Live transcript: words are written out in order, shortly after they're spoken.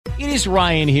It is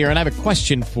Ryan here, and I have a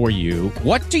question for you.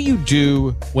 What do you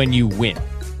do when you win?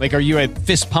 Like, are you a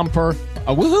fist pumper,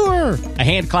 a woohooer, a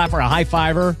hand clapper, a high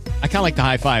fiver? I kind of like the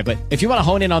high five, but if you want to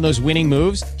hone in on those winning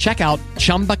moves, check out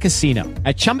Chumba Casino.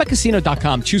 At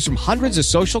ChumbaCasino.com, choose from hundreds of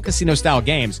social casino-style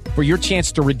games for your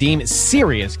chance to redeem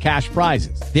serious cash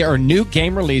prizes. There are new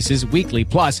game releases weekly,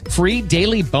 plus free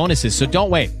daily bonuses. So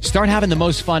don't wait. Start having the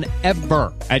most fun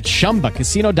ever at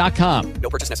ChumbaCasino.com.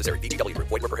 No purchase necessary. VGW Group.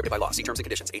 Void where prohibited by law. See terms and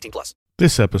conditions. 18+.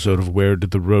 This episode of Where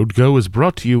Did the Road Go is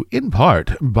brought to you in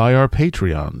part by our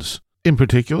Patreons. In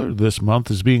particular, this month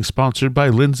is being sponsored by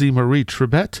Lindsay Marie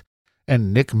Trebet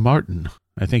and Nick Martin.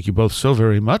 I thank you both so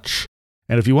very much.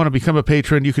 And if you want to become a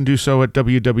patron, you can do so at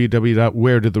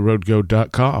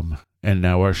www.wheredidtheroadgo.com. And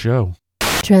now our show.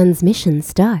 Transmission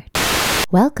start.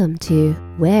 Welcome to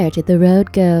Where Did the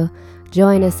Road Go?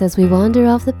 Join us as we wander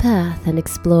off the path and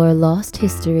explore lost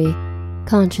history,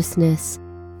 consciousness,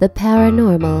 the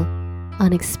paranormal,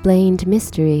 unexplained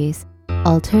mysteries,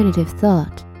 alternative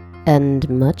thought, and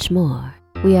much more.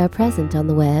 We are present on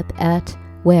the web at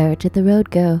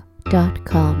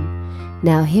wheredidtheroadgo.com.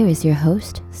 Now here is your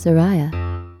host, Soraya.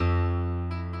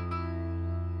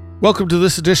 Welcome to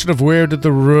this edition of Where Did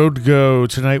the Road Go?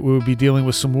 Tonight we will be dealing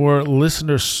with some more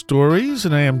listener stories,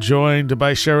 and I am joined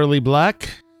by Sherilee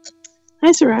Black.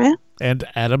 Hi, Soraya. And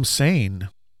Adam Sane.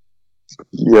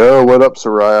 Yo, what up,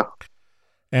 Soraya?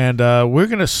 And we're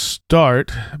going to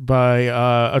start by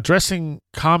addressing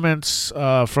comments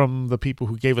from the people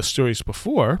who gave us stories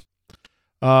before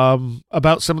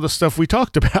about some of the stuff we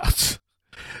talked about.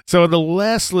 So in the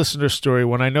last listener story,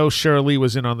 when I know Sherilee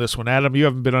was in on this one, Adam, you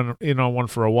haven't been in on one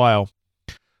for a while.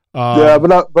 Yeah,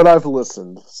 but I've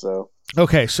listened. So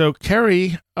okay, so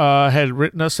Carrie had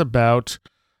written us about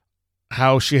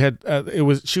how she had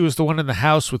she was the one in the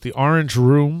house with the orange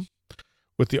room,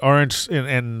 with the orange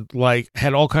and like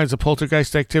had all kinds of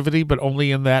poltergeist activity, but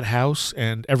only in that house,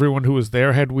 and everyone who was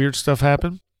there had weird stuff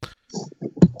happen.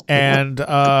 And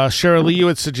Sherilee, you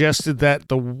had suggested that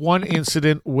the one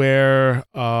incident where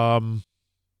her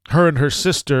and her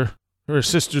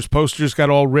sister's posters got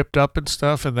all ripped up and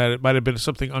stuff, and that it might have been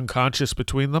something unconscious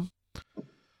between them.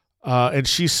 And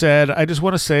she said, I just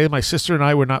want to say my sister and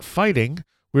I were not fighting.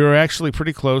 We were actually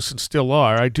pretty close and still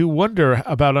are. I do wonder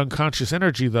about unconscious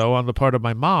energy, though, on the part of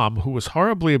my mom, who was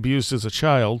horribly abused as a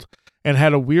child and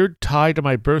had a weird tie to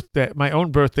my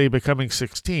own birthday becoming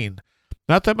 16.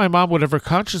 Not that my mom would ever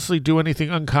consciously do anything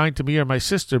unkind to me or my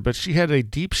sister, but she had a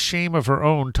deep shame of her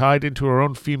own tied into her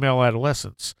own female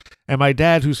adolescence. And my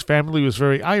dad, whose family was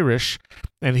very Irish,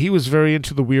 and he was very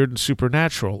into the weird and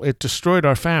supernatural. It destroyed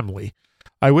our family.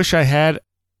 I wish I had,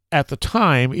 at the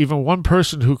time, even one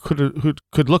person who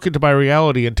could look into my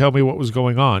reality and tell me what was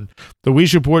going on. The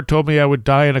Ouija board told me I would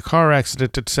die in a car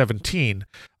accident at 17.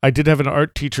 I did have an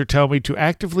art teacher tell me to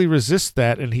actively resist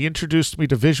that, and he introduced me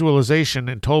to visualization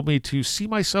and told me to see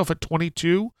myself at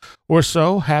 22 or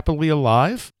so, happily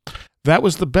alive. That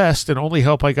was the best and only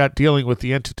help I got dealing with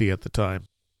the entity at the time.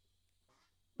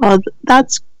 Well,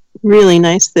 that's really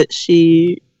nice that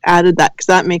she added that, because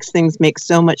that makes things make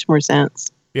so much more sense.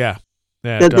 Yeah.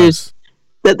 Yeah, that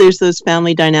there's those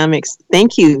family dynamics.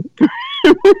 Thank you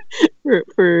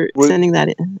for sending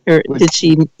that in. Or did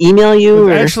she email you?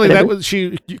 Or actually, whatever?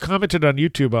 She commented on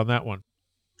YouTube on that one.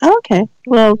 Oh, okay.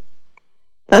 Well,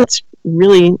 that's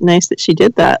really nice that she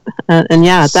did that. And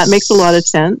yeah, that makes a lot of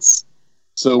sense.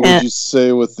 So would you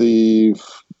say with the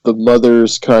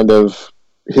mother's kind of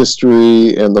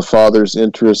history and the father's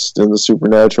interest in the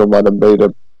supernatural might have made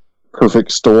a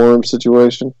perfect storm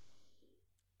situation?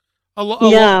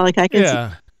 Yeah, like I can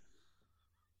see.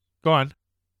 Go on.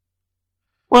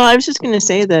 Well, I was just going to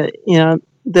say that,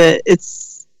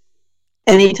 it's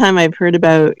anytime I've heard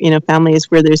about,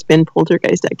 families where there's been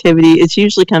poltergeist activity, it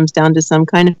usually comes down to some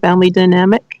kind of family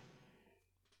dynamic.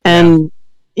 And,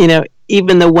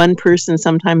 even the one person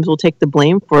sometimes will take the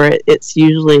blame for it. It's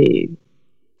usually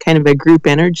kind of a group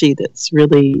energy that's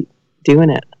really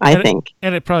doing it, I think.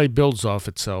 And it probably builds off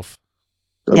itself.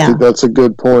 I think that's a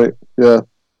good point. Yeah.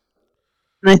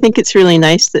 And I think it's really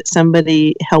nice that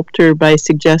somebody helped her by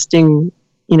suggesting,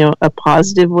 a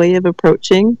positive way of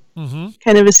approaching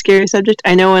kind of a scary subject.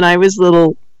 I know when I was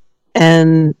little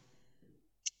and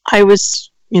I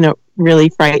was, really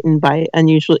frightened by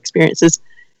unusual experiences.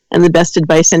 And the best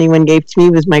advice anyone gave to me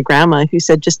was my grandma, who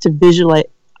said just to visualize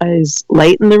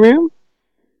light in the room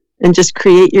and just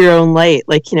create your own light.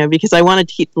 Like, because I wanted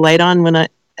to keep the light on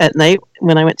at night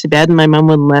when I went to bed and my mom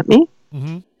wouldn't let me.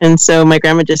 Mm-hmm. And so my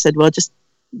grandma just said, well, just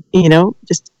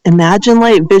imagine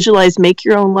light, visualize, make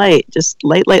your own light, just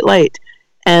light.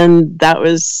 And that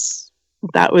was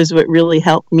what really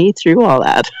helped me through all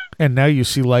that. And now you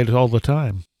see light all the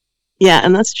time. Yeah,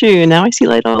 and that's true. Now I see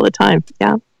light all the time.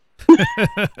 Yeah.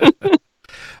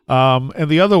 And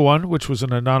the other one, which was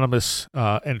an anonymous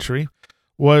entry,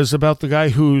 was about the guy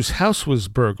whose house was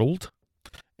burgled,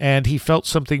 and he felt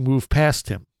something move past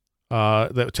him,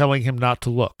 that telling him not to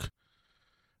look.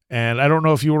 And I don't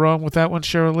know if you were on with that one,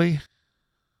 Cheryl Lee.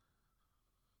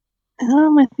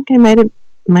 I think I might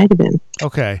have been.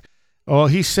 Okay. Well,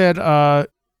 he said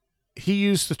he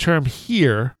used the term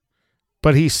 "here,"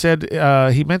 but he said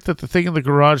he meant that the thing in the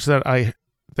garage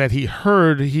that he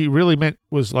heard, he really meant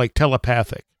was like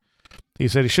telepathic. He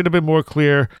said he should have been more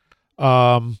clear,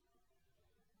 and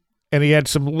he had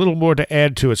some little more to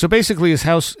add to it. So basically, his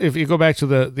house, if you go back to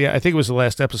the I think it was the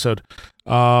last episode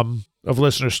of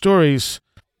Listener Stories,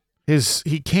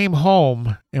 he came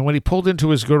home, and when he pulled into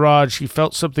his garage, he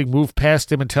felt something move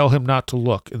past him and tell him not to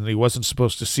look, and he wasn't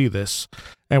supposed to see this.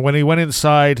 And when he went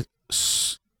inside,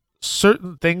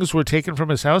 certain things were taken from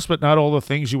his house, but not all the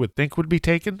things you would think would be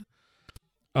taken.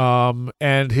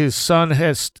 And his son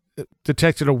has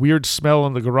detected a weird smell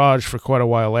in the garage for quite a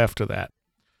while after that.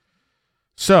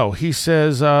 So he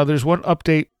says there's one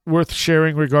update worth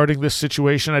sharing regarding this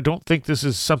situation. I don't think this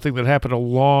is something that happened a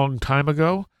long time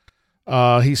ago.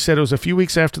 He said it was a few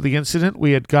weeks after the incident.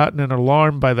 We had gotten an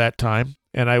alarm by that time,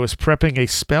 and I was prepping a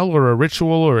spell or a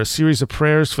ritual or a series of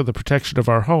prayers for the protection of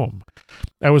our home.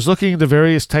 I was looking into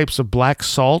various types of black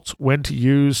salt, when to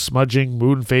use, smudging,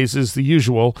 moon phases, the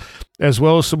usual, as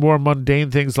well as some more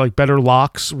mundane things like better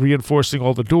locks, reinforcing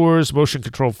all the doors, motion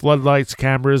control floodlights,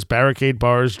 cameras, barricade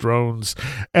bars, drones.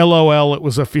 LOL, it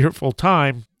was a fearful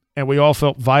time, and we all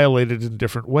felt violated in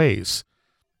different ways.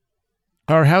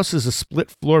 Our house is a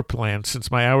split floor plan,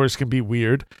 since my hours can be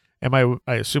weird, and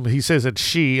I assume he says that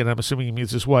she, and I'm assuming he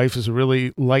means his wife, is a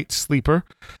really light sleeper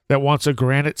that wants a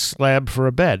granite slab for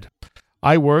a bed.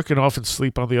 I work and often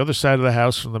sleep on the other side of the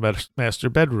house from the master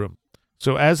bedroom.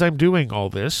 So as I'm doing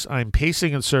all this, I'm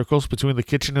pacing in circles between the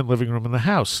kitchen and living room in the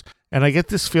house, and I get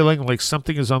this feeling like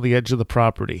something is on the edge of the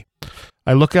property.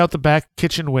 I look out the back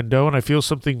kitchen window, and I feel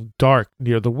something dark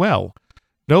near the well.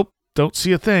 Nope. Don't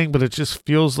see a thing, but it just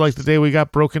feels like the day we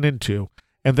got broken into.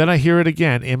 And then I hear it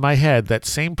again in my head, that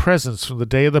same presence from the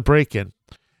day of the break-in.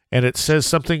 And it says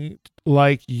something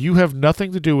like, "You have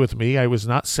nothing to do with me. I was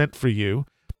not sent for you.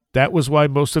 That was why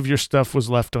most of your stuff was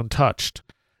left untouched."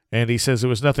 And he says there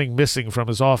was nothing missing from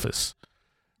his office.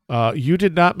 You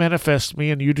did not manifest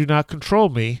me, and you do not control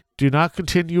me. Do not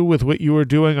continue with what you are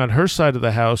doing on her side of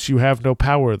the house. You have no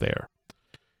power there.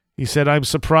 He said, I'm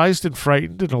surprised and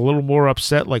frightened and a little more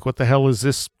upset, like, what the hell is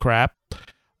this crap?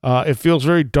 It feels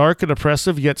very dark and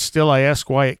oppressive, yet still I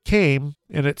ask why it came,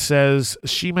 and it says,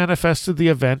 she manifested the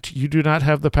event. You do not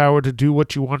have the power to do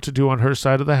what you want to do on her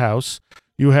side of the house.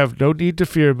 You have no need to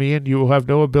fear me, and you will have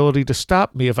no ability to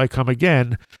stop me if I come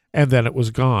again, and then it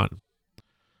was gone.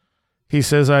 He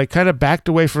says, I kind of backed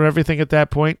away from everything at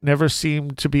that point, never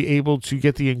seemed to be able to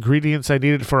get the ingredients I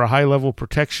needed for a high-level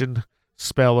protection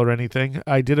spell or anything.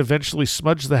 I did eventually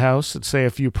smudge the house and say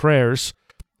a few prayers.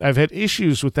 I've had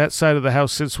issues with that side of the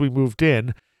house since we moved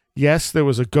in. Yes, there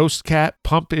was a ghost cat,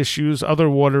 pump issues, other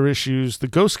water issues. The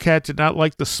ghost cat did not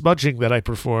like the smudging that I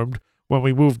performed when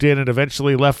we moved in and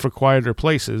eventually left for quieter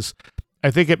places.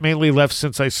 I think it mainly left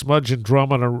since I smudge and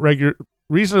drum on a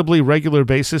reasonably regular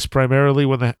basis, primarily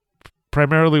when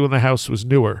the house was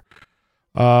newer.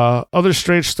 Other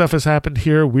strange stuff has happened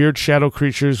here. Weird shadow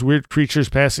creatures, weird creatures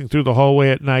passing through the hallway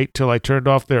at night till I turned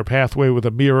off their pathway with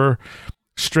a mirror.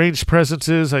 Strange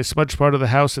presences. I smudged part of the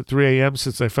house at 3 a.m.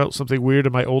 since I felt something weird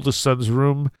in my oldest son's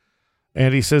room.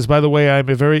 And he says, by the way, I'm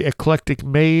a very eclectic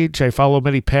mage. I follow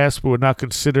many paths, but would not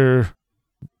consider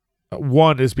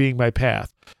one as being my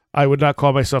path. I would not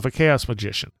call myself a chaos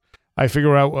magician. I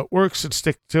figure out what works and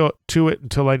stick to it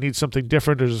until I need something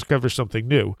different or discover something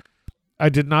new. I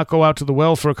did not go out to the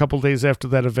well for a couple days after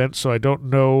that event, so I don't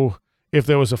know if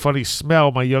there was a funny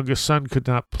smell my youngest son could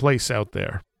not place out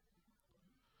there.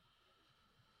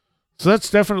 So that's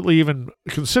definitely even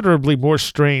considerably more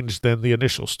strange than the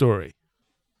initial story.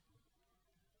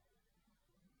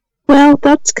 Well,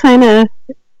 that's kind of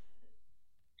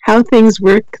how things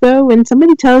work, though. When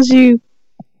somebody tells you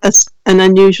an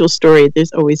unusual story,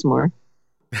 there's always more.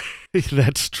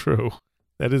 That's true.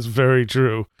 That is very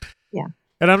true. Yeah.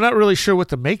 And I'm not really sure what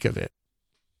to make of it.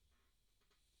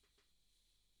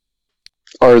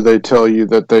 Or they tell you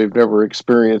that they've never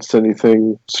experienced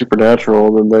anything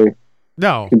supernatural, and then they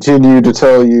continue to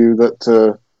tell you that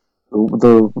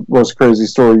the most crazy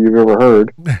story you've ever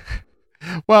heard.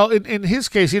 Well, in his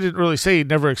case, he didn't really say he'd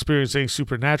never experienced anything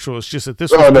supernatural. It's just that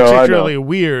this was particularly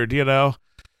weird, you know?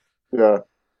 Yeah.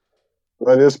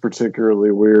 That is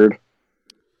particularly weird.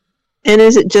 And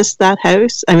is it just that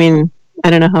house? I mean, I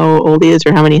don't know how old he is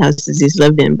or how many houses he's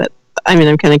lived in, but I mean,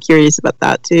 I'm kind of curious about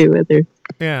that too, whether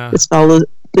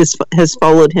this has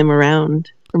followed him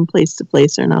around from place to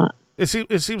place or not. It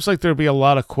seems like there'd be a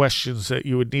lot of questions that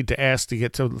you would need to ask to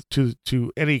get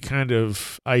to any kind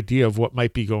of idea of what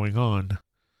might be going on.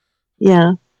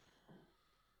 Yeah.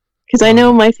 Because I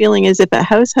know my feeling is if a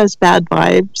house has bad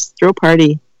vibes, throw a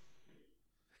party.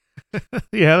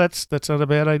 Yeah, that's not a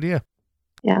bad idea.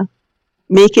 Yeah.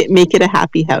 Make it a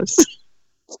happy house.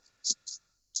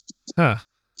 Huh.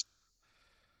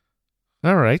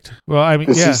 All right. Well, I mean,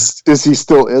 is he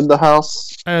still in the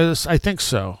house? I think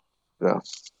so. Yeah.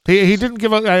 He didn't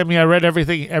give up. I mean, I read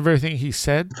everything he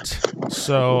said.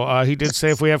 So he did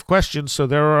say if we have questions, so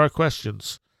there are our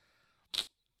questions.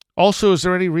 Also, is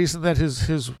there any reason that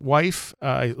his wife,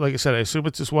 like I said, I assume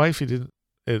it's his wife. It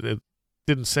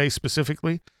didn't say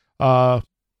specifically.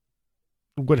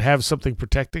 Would have something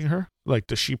protecting her? Like,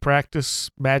 does she practice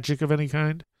magic of any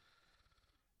kind?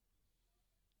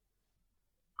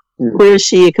 Or is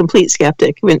she a complete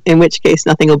skeptic? In which case,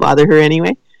 nothing will bother her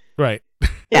anyway. Right.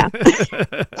 Yeah.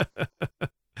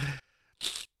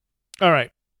 All right.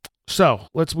 So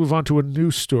let's move on to a new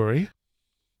story.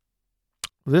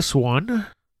 This one.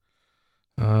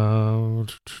 I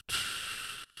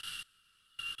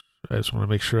just want to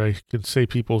make sure I can say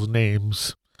people's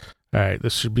names. All right,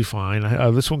 this should be fine.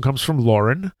 This one comes from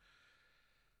Lauren.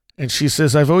 And she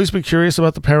says, I've always been curious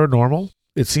about the paranormal.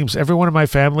 It seems everyone in my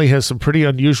family has some pretty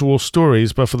unusual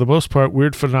stories, but for the most part,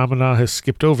 weird phenomena has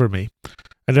skipped over me.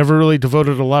 I never really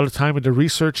devoted a lot of time into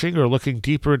researching or looking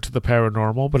deeper into the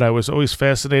paranormal, but I was always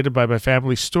fascinated by my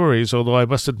family's stories, although I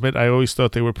must admit I always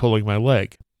thought they were pulling my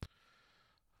leg.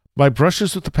 My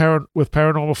brushes with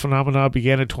paranormal phenomena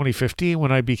began in 2015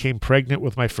 when I became pregnant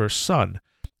with my first son.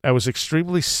 I was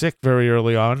extremely sick very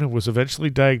early on and was eventually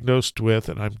diagnosed with,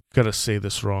 and I'm going to say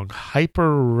this wrong,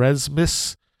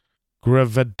 hyperesmus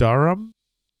gravidarum?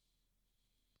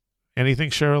 Anything,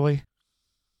 Shirley?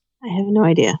 I have no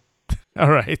idea. All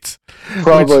right.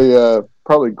 Probably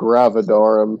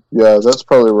gravidarum. Yeah, that's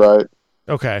probably right.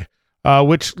 Okay.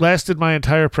 Which lasted my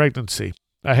entire pregnancy.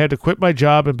 I had to quit my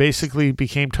job and basically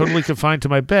became totally confined to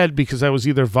my bed because I was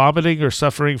either vomiting or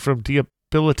suffering from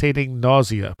debilitating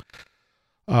nausea.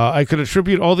 I could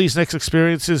attribute all these next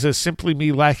experiences as simply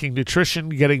me lacking nutrition,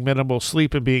 getting minimal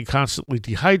sleep, and being constantly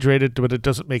dehydrated, but it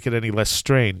doesn't make it any less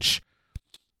strange.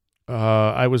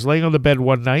 I was laying on the bed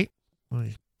one night. Let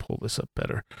me pull this up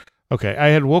better. Okay, I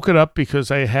had woken up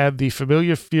because I had the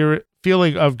familiar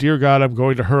feeling of, dear God, I'm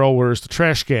going to hurl, where's the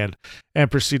trash can?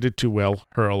 And proceeded to,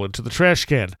 hurl into the trash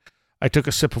can. I took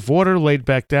a sip of water, laid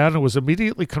back down, and was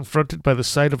immediately confronted by the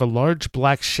sight of a large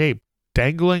black shape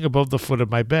dangling above the foot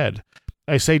of my bed.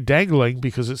 I say dangling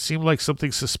because it seemed like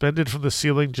something suspended from the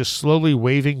ceiling just slowly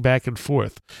waving back and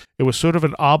forth. It was sort of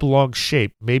an oblong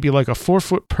shape, maybe like a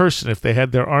 4-foot person if they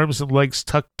had their arms and legs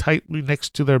tucked tightly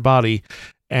next to their body,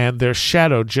 and their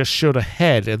shadow just showed a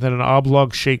head and then an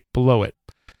oblong shape below it.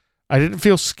 I didn't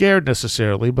feel scared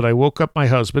necessarily, but I woke up my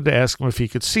husband to ask him if he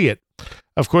could see it.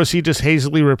 Of course, he just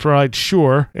hazily replied,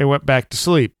 sure, and went back to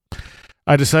sleep.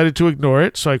 I decided to ignore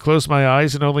it, so I closed my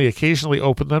eyes and only occasionally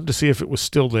opened them to see if it was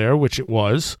still there, which it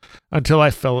was, until I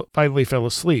finally fell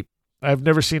asleep. I've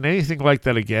never seen anything like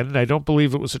that again, and I don't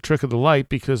believe it was a trick of the light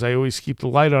because I always keep the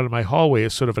light on in my hallway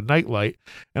as sort of a night light,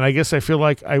 and I guess I feel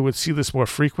like I would see this more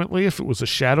frequently if it was a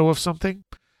shadow of something.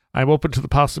 I'm open to the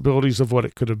possibilities of what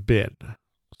it could have been.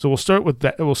 So we'll start with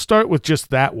that. We'll start with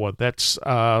just that one. That's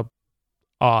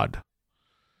odd.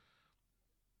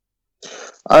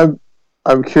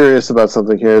 I'm curious about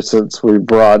something here since we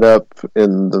brought up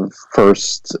in the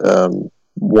first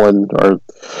one, or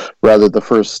rather the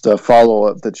first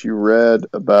follow-up that you read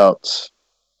about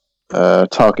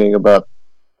talking about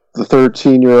the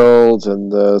 13-year-olds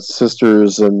and the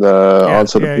sisters and the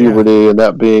onset of puberty, and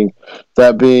that being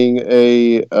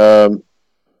a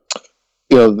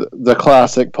the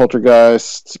classic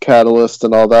poltergeist catalyst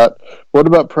and all that. What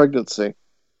about pregnancy?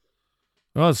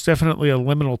 Well, it's definitely a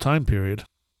liminal time period.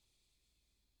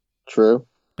 True.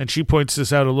 And she points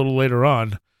this out a little later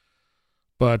on.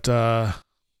 But,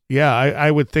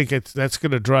 I would think that's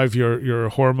going to drive your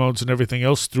hormones and everything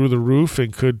else through the roof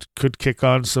and could kick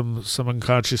on some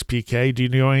unconscious PK. Do you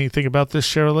know anything about this,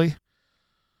 Shirley?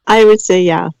 I would say,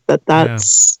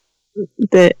 that's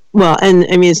that. Well, and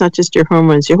I mean, it's not just your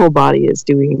hormones. Your whole body is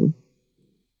doing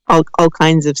all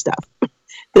kinds of stuff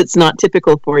that's not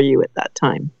typical for you at that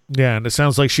time. Yeah, and it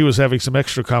sounds like she was having some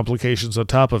extra complications on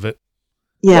top of it.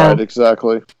 Yeah, right,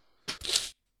 exactly.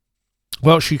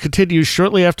 Well, she continues,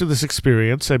 shortly after this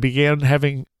experience, I began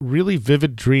having really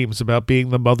vivid dreams about being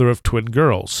the mother of twin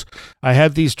girls. I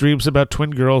had these dreams about twin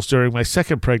girls during my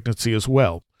second pregnancy as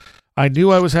well. I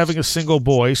knew I was having a single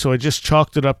boy, so I just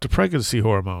chalked it up to pregnancy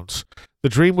hormones. The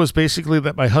dream was basically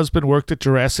that my husband worked at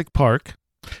Jurassic Park,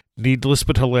 needless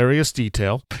but hilarious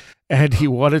detail, and he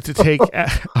wanted to take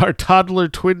our toddler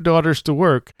twin daughters to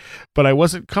work, but I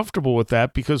wasn't comfortable with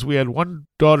that because we had one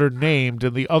daughter named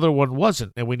and the other one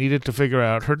wasn't, and we needed to figure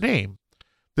out her name.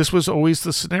 This was always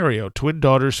the scenario, twin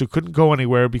daughters who couldn't go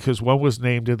anywhere because one was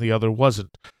named and the other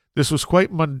wasn't. This was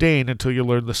quite mundane until you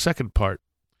learned the second part.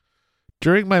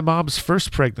 During my mom's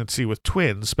first pregnancy with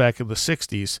twins back in the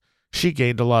 60s, she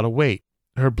gained a lot of weight.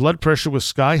 Her blood pressure was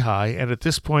sky high, and at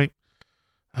this point,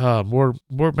 more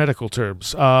medical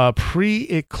terms.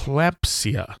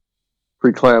 Preeclampsia.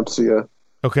 Preeclampsia.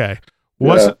 Okay.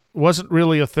 Wasn't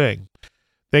really a thing.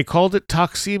 They called it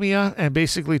toxemia and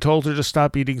basically told her to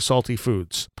stop eating salty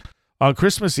foods. On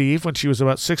Christmas Eve, when she was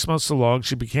about 6 months along,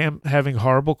 she began having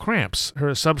horrible cramps. Her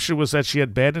assumption was that she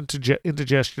had bad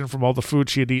indigestion from all the food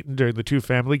she had eaten during the 2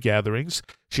 family gatherings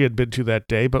she had been to that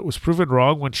day, but was proven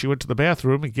wrong when she went to the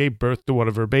bathroom and gave birth to one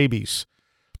of her babies.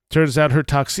 Turns out her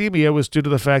toxemia was due to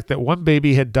the fact that one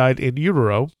baby had died in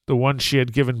utero, the one she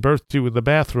had given birth to in the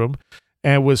bathroom,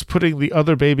 and was putting the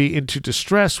other baby into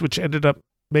distress, which ended up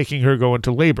making her go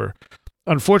into labor.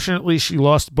 Unfortunately, she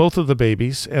lost both of the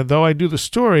babies, and though I knew the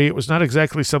story, it was not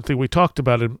exactly something we talked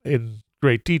about in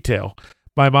great detail.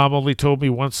 My mom only told me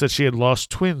once that she had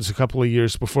lost twins a couple of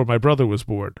years before my brother was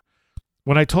born.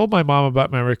 When I told my mom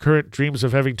about my recurrent dreams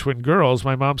of having twin girls,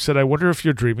 my mom said, "I wonder if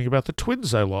you're dreaming about the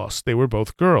twins I lost. They were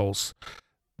both girls."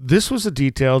 This was a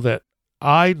detail that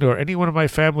I nor anyone in my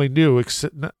family knew,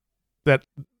 except that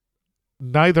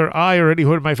neither I or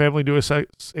anyone in my family knew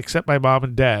except my mom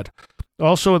and dad.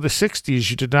 Also, in the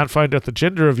 60s, you did not find out the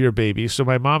gender of your baby, so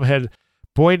my mom had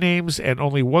boy names and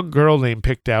only one girl name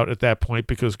picked out at that point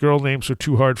because girl names were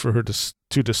too hard for her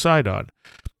to decide on.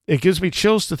 It gives me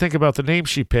chills to think about the name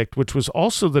she picked, which was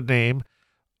also the name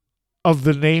of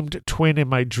the named twin in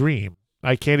my dream.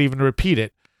 I can't even repeat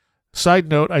it. Side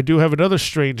note, I do have another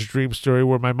strange dream story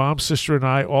where my mom, sister, and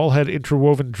I all had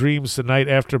interwoven dreams the night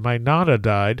after my Nana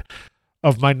died,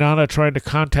 of my Nana trying to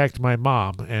contact my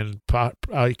mom, and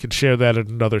I can share that at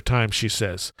another time, she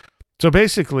says. So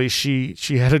basically, she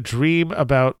had a dream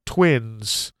about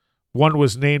twins. One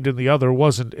was named and the other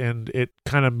wasn't, and it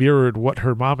kind of mirrored what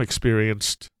her mom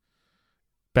experienced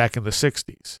back in the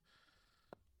 60s.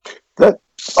 That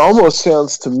almost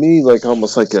sounds to me like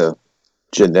almost like a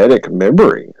genetic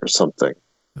memory or something.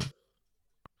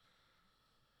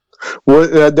 Well,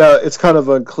 it's kind of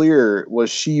unclear. Was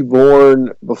she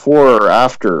born before or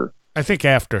after? I think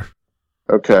after.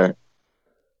 Okay.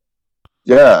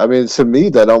 Yeah, I mean, to me,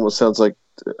 that almost sounds like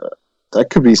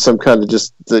that could be some kind of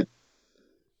just the.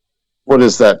 What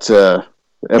is that?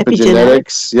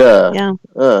 Epigenetics? Yeah.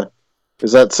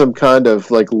 Is that some kind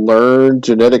of like learned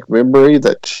genetic memory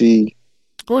that she?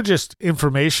 Or just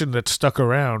information that stuck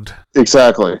around.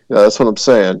 Exactly. Yeah, that's what I'm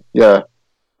saying. Yeah.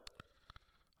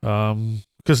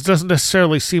 Because it doesn't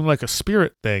necessarily seem like a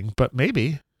spirit thing, but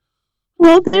maybe.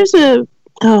 Well, there's I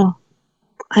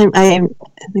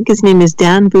think his name is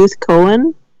Dan Booth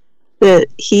Cohen, that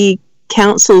he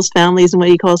counsels families in what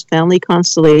he calls family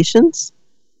constellations.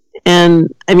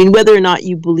 And I mean, whether or not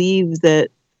you believe that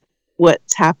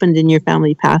what's happened in your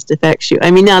family past affects you.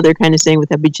 I mean, now they're kind of saying with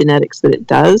epigenetics that it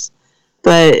does,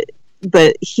 but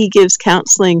he gives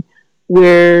counseling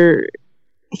where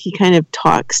he kind of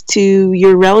talks to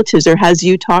your relatives or has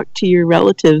you talk to your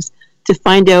relatives to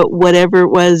find out whatever it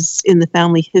was in the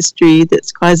family history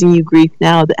that's causing you grief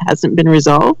now that hasn't been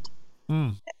resolved.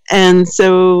 And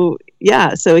so,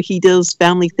 so he does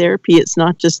family therapy. It's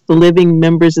not just the living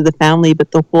members of the family,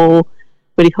 but the whole,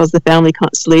 what he calls the family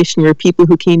constellation, where people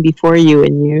who came before you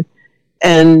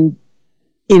and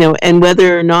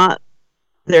whether or not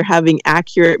they're having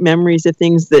accurate memories of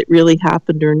things that really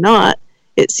happened or not,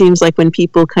 it seems like when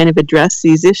people kind of address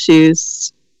these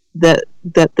issues that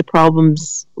the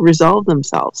problems resolve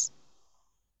themselves.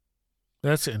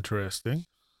 That's interesting.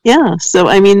 Yeah. So,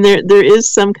 I mean, there is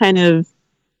some kind of,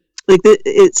 like,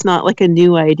 it's not like a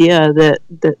new idea that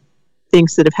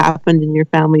things that have happened in your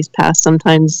family's past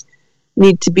sometimes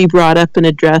need to be brought up and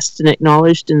addressed and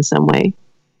acknowledged in some way.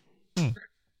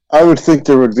 I would think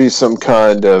there would be some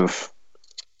kind of,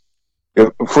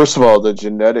 first of all, the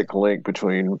genetic link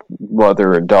between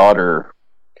mother and daughter,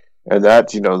 and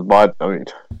that,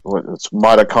 it's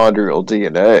mitochondrial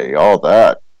DNA, all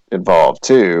that involved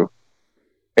too.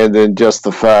 And then just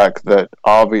the fact that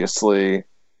obviously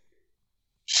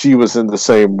she was in the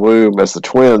same womb as the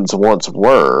twins once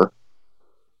were,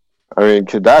 I mean,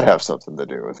 could that have something to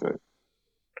do with it?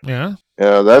 Yeah.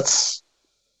 Yeah, that's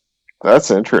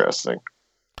interesting.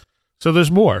 So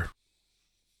there's more.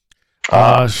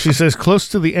 She says, close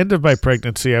to the end of my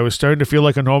pregnancy, I was starting to feel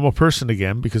like a normal person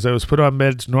again because I was put on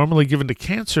meds normally given to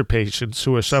cancer patients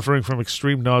who are suffering from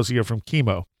extreme nausea from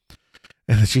chemo.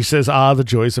 And she says, the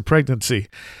joys of pregnancy.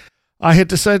 I had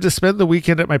decided to spend the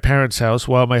weekend at my parents' house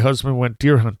while my husband went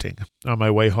deer hunting. On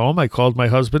my way home, I called my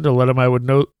husband to let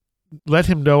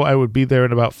him know I would be there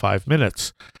in about 5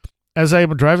 minutes. As I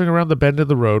am driving around the bend in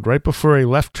the road, right before a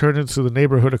left turn into the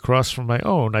neighborhood across from my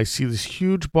own, I see this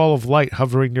huge ball of light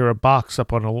hovering near a box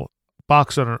up on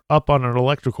an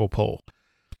electrical pole.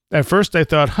 At first I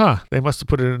thought, they must have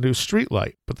put in a new street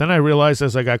light. But then I realized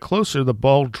as I got closer, the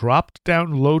ball dropped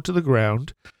down low to the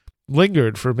ground,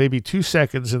 lingered for maybe 2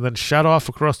 seconds, and then shot off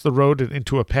across the road and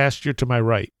into a pasture to my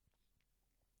right.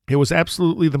 It was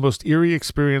absolutely the most eerie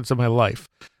experience of my life.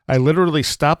 I literally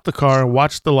stopped the car and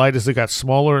watched the light as it got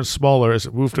smaller and smaller as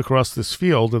it moved across this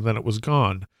field, and then it was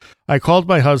gone. I called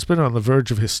my husband on the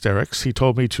verge of hysterics. He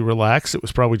told me to relax. It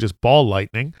was probably just ball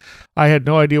lightning. I had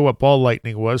no idea what ball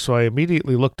lightning was, so I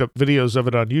immediately looked up videos of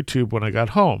it on YouTube when I got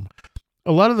home.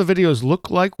 A lot of the videos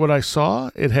looked like what I saw.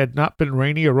 It had not been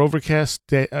rainy or overcast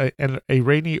day, and a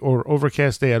rainy or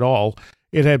overcast day at all.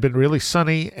 It had been really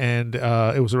sunny, and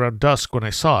it was around dusk when I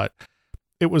saw it.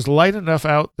 It was light enough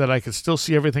out that I could still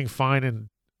see everything fine and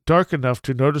dark enough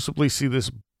to noticeably see this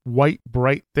white,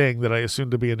 bright thing that I assumed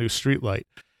to be a new streetlight.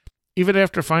 Even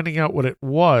after finding out what it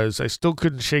was, I still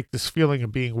couldn't shake this feeling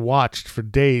of being watched for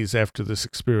days after this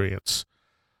experience.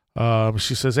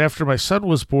 She says, after my son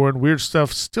was born, weird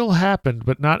stuff still happened,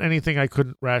 but not anything I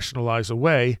couldn't rationalize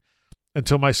away.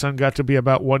 Until my son got to be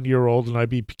about 1 year old and I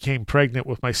became pregnant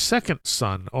with my second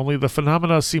son. Only the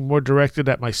phenomena seemed more directed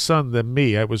at my son than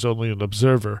me. I was only an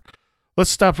observer. Let's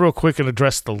stop real quick and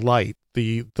address the light.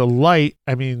 The light,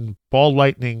 ball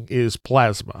lightning is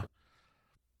plasma.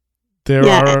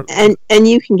 And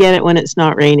you can get it when it's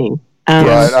not raining.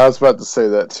 Right, I was about to say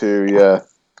that too, yeah.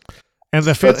 And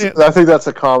I think that's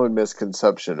a common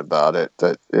misconception about it,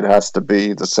 that it has to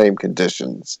be the same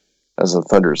conditions as a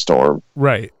thunderstorm.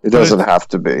 Right. It doesn't have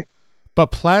to be. But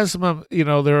plasma,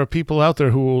 there are people out there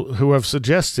who have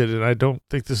suggested, and I don't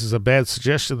think this is a bad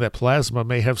suggestion, that plasma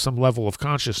may have some level of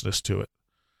consciousness to it.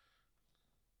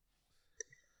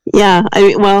 Yeah,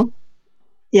 you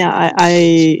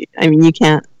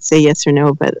can't say yes or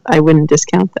no, but I wouldn't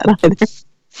discount that either.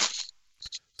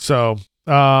 So,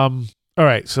 all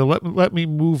right, so let me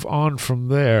move on from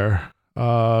there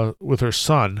with her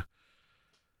son.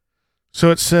 So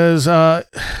it says,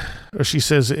 she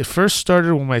says, it first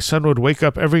started when my son would wake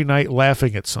up every night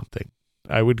laughing at something.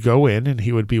 I would go in and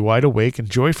he would be wide awake and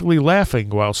joyfully laughing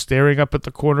while staring up at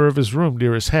the corner of his room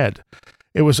near his head.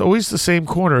 It was always the same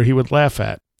corner he would laugh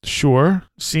at. Sure,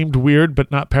 seemed weird but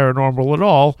not paranormal at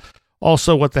all.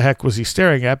 Also, what the heck was he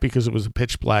staring at, because it was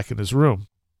pitch black in his room.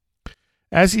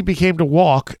 As he began to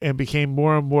walk and became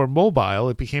more and more mobile,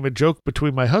 it became a joke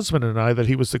between my husband and I that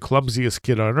he was the clumsiest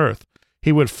kid on earth.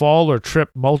 He would fall or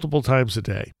trip multiple times a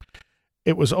day.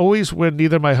 It was always when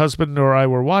neither my husband nor I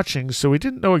were watching, so we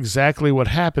didn't know exactly what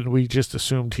happened. We just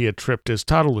assumed he had tripped as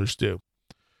toddlers do.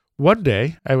 One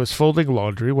day, I was folding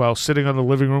laundry while sitting on the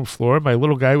living room floor, and my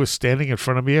little guy was standing in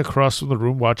front of me across from the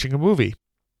room watching a movie.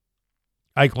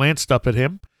 I glanced up at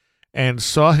him and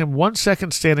saw him 1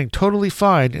 second standing totally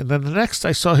fine, and then the next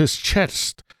I saw his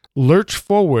chest lurch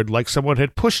forward like someone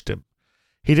had pushed him.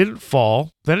 He didn't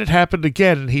fall. Then it happened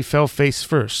again, and he fell face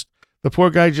first. The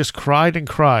poor guy just cried and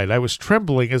cried. I was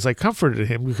trembling as I comforted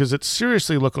him because it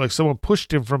seriously looked like someone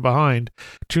pushed him from behind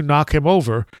to knock him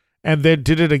over, and then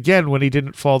did it again when he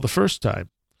didn't fall the first time.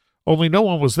 Only no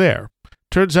one was there.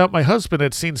 Turns out my husband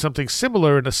had seen something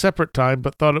similar in a separate time,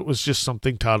 but thought it was just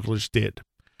something toddlers did.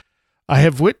 I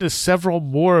have witnessed several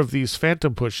more of these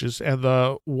phantom pushes, and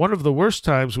one of the worst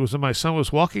times was when my son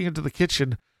was walking into the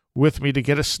kitchen with me to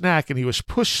get a snack, and he was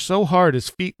pushed so hard his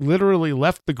feet literally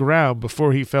left the ground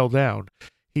before he fell down.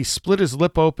 He split his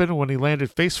lip open when he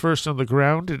landed face first on the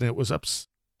ground, and it was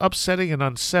upsetting and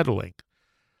unsettling.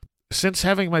 Since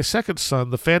having my second son,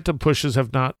 the phantom pushes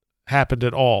have not happened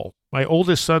at all. My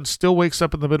oldest son still wakes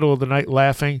up in the middle of the night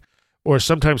laughing, or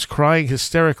sometimes crying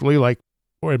hysterically,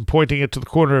 and pointing it to the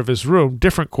corner of his room,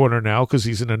 different corner now because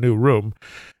he's in a new room.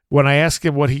 When I ask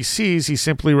him what he sees, he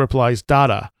simply replies,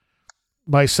 Dada.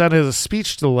 My son has a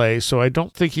speech delay, so I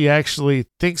don't think he actually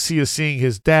thinks he is seeing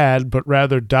his dad, but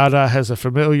rather Dada has a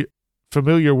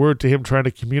familiar word to him trying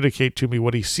to communicate to me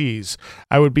what he sees.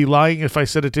 I would be lying if I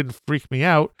said it didn't freak me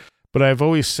out, but I've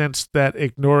always sensed that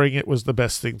ignoring it was the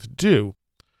best thing to do.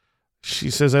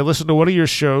 She says, I listened to one of your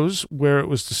shows where it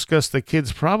was discussed that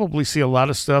kids probably see a lot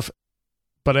of stuff,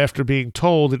 but after being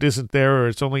told it isn't there or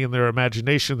it's only in their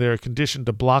imagination, they are conditioned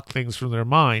to block things from their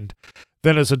mind.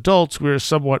 Then as adults, we are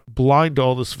somewhat blind to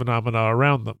all this phenomena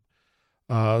around them.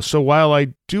 So while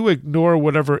I do ignore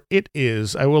whatever it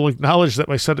is, I will acknowledge that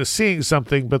my son is seeing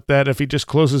something, but that if he just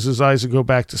closes his eyes and go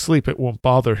back to sleep, it won't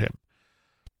bother him.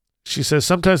 She says,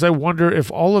 sometimes I wonder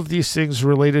if all of these things are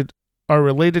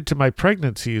related to my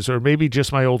pregnancies or maybe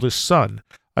just my oldest son.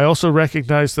 I also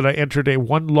recognize that I entered a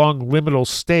one long liminal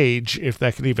stage, if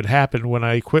that can even happen, when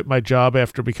I quit my job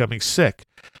after becoming sick.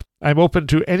 I'm open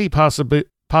to any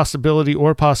possibility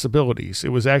or possibilities. It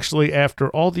was actually after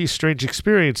all these strange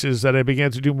experiences that I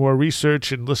began to do more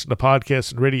research and listen to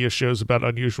podcasts and radio shows about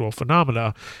unusual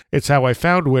phenomena. It's how I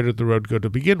found Where Did the Road Go to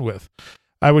begin with.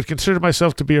 I would consider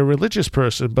myself to be a religious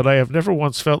person, but I have never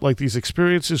once felt like these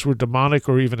experiences were demonic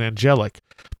or even angelic.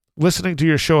 Listening to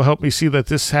your show helped me see that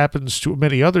this happens to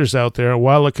many others out there, and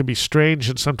while it can be strange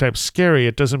and sometimes scary,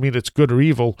 it doesn't mean it's good or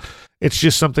evil. It's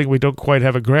just something we don't quite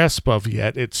have a grasp of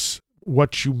yet. It is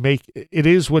what you make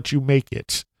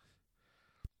it.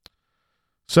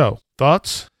 So,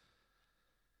 thoughts?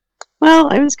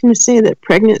 Well, I was going to say that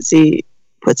pregnancy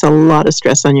puts a lot of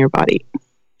stress on your body.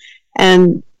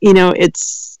 And,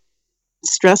 it's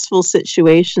stressful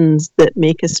situations that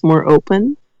make us more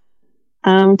open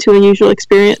to unusual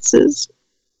experiences.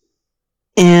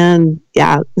 And,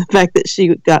 the fact that she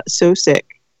got so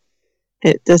sick,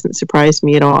 it doesn't surprise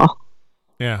me at all.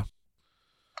 Yeah.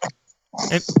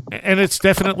 And it's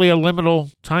definitely a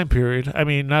liminal time period. I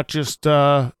mean, not just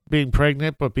being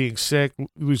pregnant, but being sick,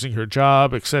 losing her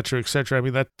job, et cetera, et cetera. I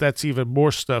mean, that's even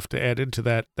more stuff to add into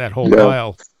that whole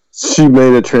pile. She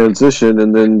made a transition,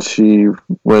 and then she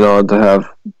went on to have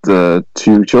the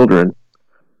 2 children.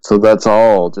 So that's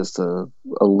all just a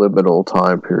liminal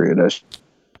time period.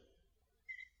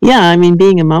 Yeah, I mean,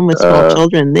 being a mom with small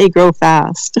children, they grow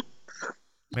fast.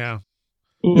 Yeah.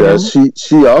 Yeah,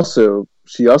 she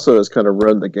also has kind of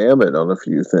run the gamut on a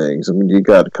few things. I mean, you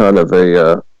got kind of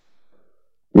you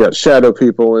got shadow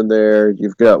people in there.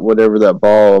 You've got whatever that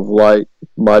ball of light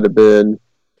might have been.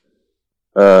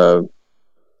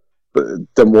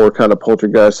 The more kind of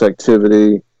poltergeist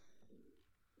activity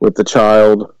with the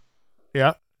child.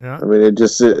 Yeah, yeah. I mean,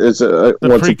 it's the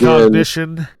once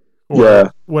precognition, again,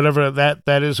 or whatever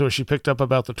that is, where she picked up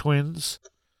about the twins.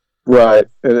 Right,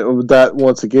 and that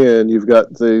once again, you've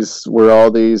got these where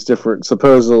all these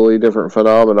supposedly different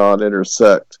phenomenon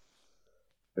intersect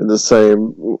in the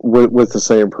same with the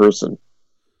same person,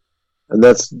 and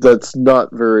that's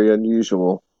not very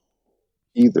unusual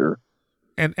either.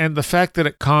 And the fact that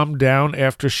it calmed down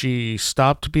after she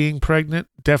stopped being pregnant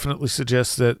definitely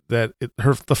suggests that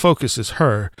the focus is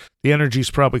her. The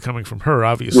energy's probably coming from her.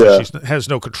 Obviously, she has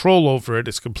no control over it.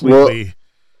 It's completely.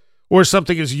 Or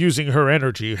something is using her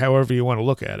energy, however you want to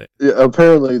look at it. Yeah,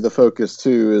 apparently the focus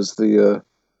too is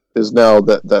now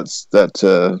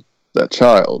that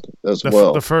child as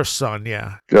well. The first son,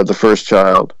 yeah. Yeah, the first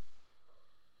child.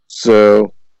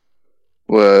 So,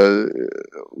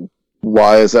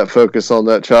 why is that focus on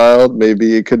that child?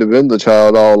 Maybe it could have been the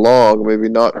child all along, maybe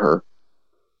not her.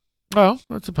 Well,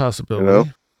 that's a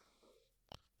possibility.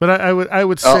 But I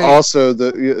would say also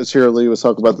Sarah Lee was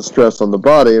talking about the stress on the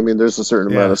body. I mean, there's a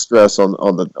certain amount of stress on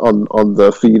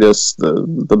the fetus,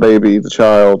 the baby, the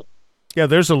child. Yeah,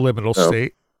 there's a liminal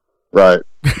state. Right.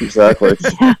 Exactly.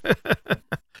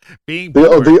 Being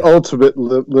the ultimate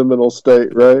liminal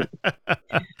state, right?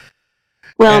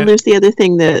 Well, there's the other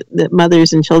thing that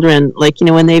mothers and children, like,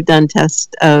 when they've done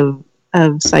tests of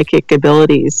psychic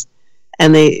abilities,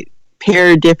 and they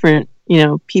pair different,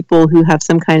 people who have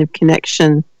some kind of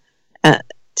connection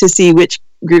to see which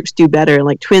groups do better.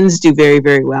 Like twins do very,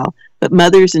 very well, but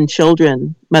mothers and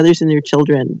their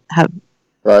children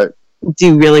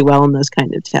do really well in those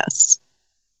kind of tests.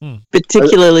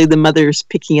 Particularly the mothers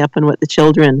picking up on what the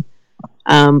children.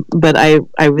 But I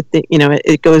would think,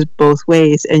 it goes both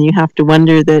ways, and you have to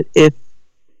wonder that if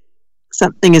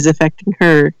something is affecting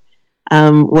her,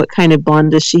 what kind of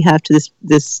bond does she have to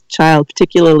this child?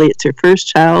 Particularly, it's her first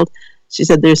child. She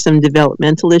said there's some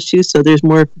developmental issues, so there's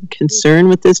more concern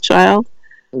with this child.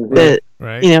 That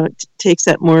takes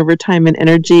up more of her time and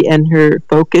energy, and her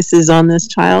focus is on this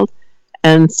child.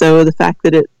 And so the fact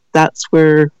that that's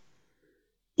where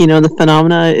the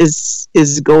phenomena is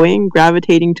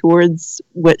gravitating towards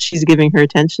what she's giving her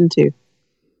attention to.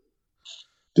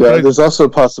 Yeah, there's also a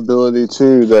possibility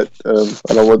too that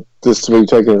I don't want this to be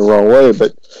taken the wrong way,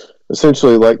 but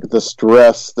essentially, like the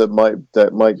stress that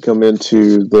might come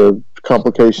into the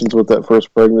complications with that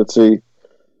first pregnancy,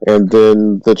 and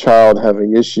then the child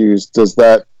having issues. Does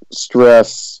that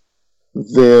stress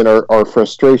then our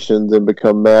frustration then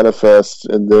become manifest,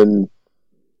 and then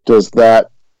does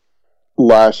that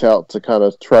lash out to kind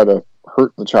of try to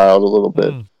hurt the child a little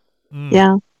bit?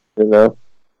 Yeah. You know?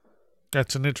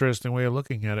 That's an interesting way of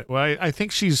looking at it. Well, I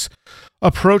think she's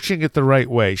approaching it the right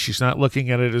way. She's not looking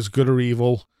at it as good or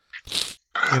evil,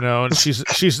 you know, and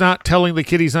she's not telling the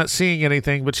kid he's not seeing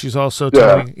anything, but she's also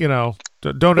telling, you know,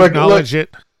 don't acknowledge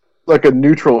it. Like a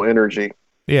neutral energy.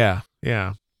 Yeah,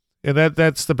 yeah. And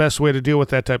that's the best way to deal with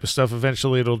that type of stuff.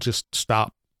 Eventually it'll just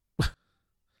stop.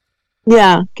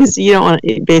 Yeah, because you don't want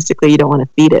to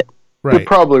feed it. Right. It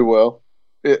probably will.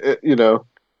 You know,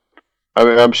 I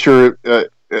mean, I'm sure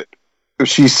if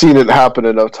she's seen it happen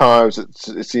enough times,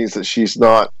 it seems that she's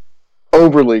not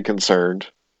overly concerned.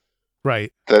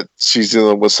 Right. That she's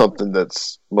dealing with something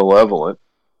that's malevolent.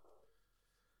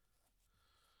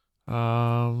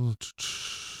 All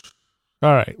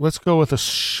right, let's go with a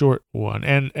short one.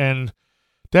 And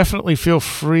definitely feel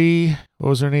free. What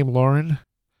was her name? Lauren? I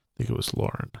think it was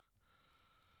Lauren.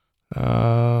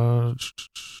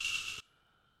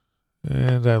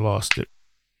 And I lost it.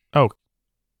 Oh.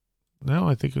 No,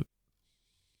 I think it...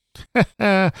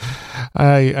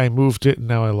 I moved it and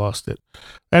now I lost it.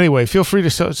 Anyway, feel free to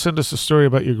send us a story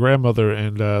about your grandmother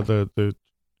and the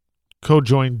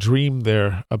co-joined dream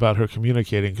there about her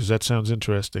communicating, because that sounds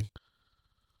interesting.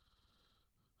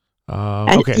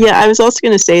 Okay. I was also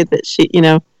going to say that she, you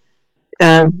know,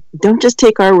 don't just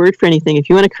take our word for anything. If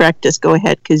you want to correct us, go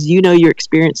ahead, because you know your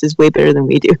experience is way better than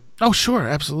we do. Oh, sure,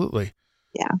 absolutely.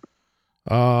 Yeah.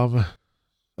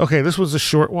 Okay, this was a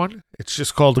short one. It's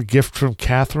just called A Gift from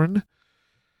Catherine.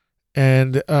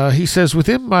 And he says,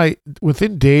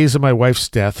 within days of my wife's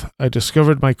death, I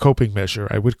discovered my coping measure.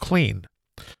 I would clean.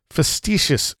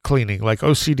 Fastidious cleaning, like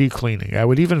OCD cleaning. I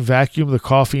would even vacuum the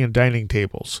coffee and dining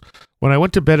tables. When I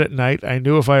went to bed at night, I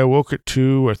knew if I awoke at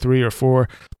 2 or 3 or 4,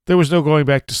 there was no going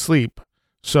back to sleep.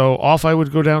 So off I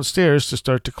would go downstairs to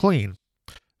start to clean.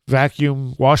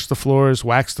 Vacuum, wash the floors,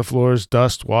 wax the floors,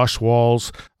 dust, wash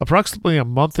walls. Approximately a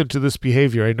month into this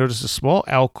behavior, I noticed a small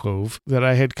alcove that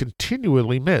I had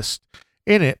continually missed.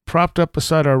 In it, propped up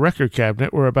beside our record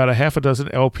cabinet, were about a half a dozen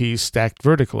LPs stacked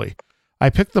vertically. I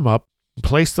picked them up and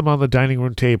placed them on the dining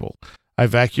room table. I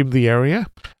vacuumed the area.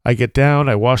 I get down,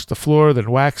 I wash the floor,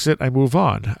 then wax it. I move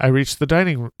on. I reach the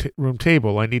dining room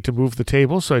table. I need to move the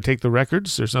table, so I take the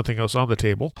records. There's nothing else on the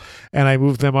table. And I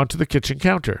move them onto the kitchen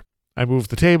counter. I move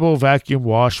the table, vacuum,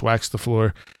 wash, wax the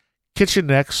floor. Kitchen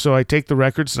next, so I take the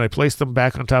records and I place them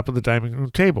back on top of the dining room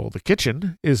table. The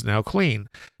kitchen is now clean.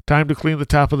 Time to clean the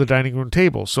top of the dining room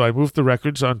table, so I move the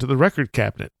records onto the record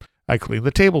cabinet. I clean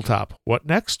the tabletop. What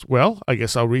next? Well, I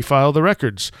guess I'll refile the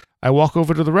records. I walk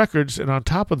over to the records, and on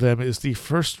top of them is the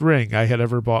first ring I had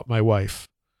ever bought my wife.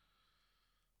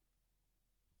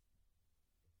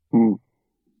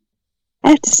 I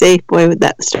have to say, boy, with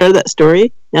that start of that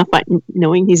story, now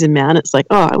knowing he's a man, it's like,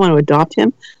 oh, I want to adopt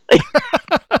him. Like,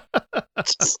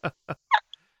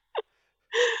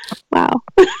 wow.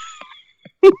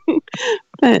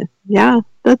 But yeah,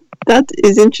 that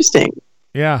is interesting.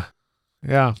 Yeah,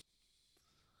 yeah,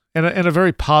 and a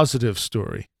very positive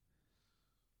story.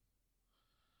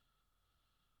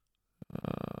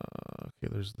 Okay,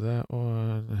 there's that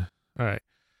one. All right.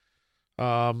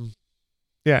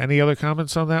 Yeah. Any other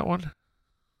comments on that one?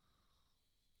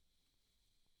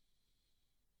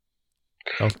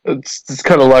 Oh. It's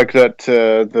kind of like that.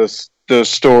 The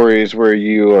stories where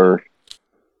you are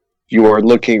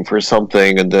looking for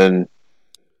something, and then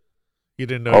you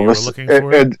didn't know you were looking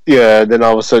for it. Then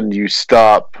all of a sudden you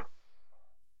stop,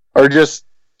 or just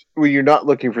when you're not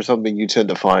looking for something, you tend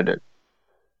to find it.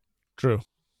 True.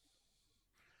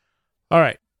 All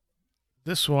right,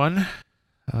 this one.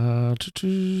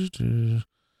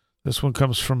 This one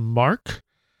comes from Mark.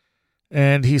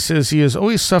 And he says he has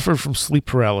always suffered from sleep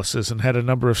paralysis and had a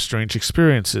number of strange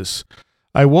experiences.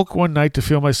 I woke one night to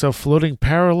feel myself floating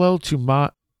parallel to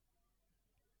my...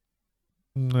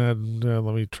 let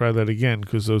me try that again,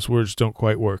 because those words don't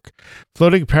quite work.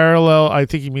 Floating parallel, I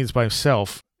think he means by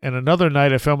himself. And another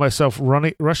night I found myself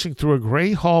rushing through a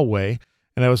gray hallway,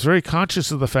 and I was very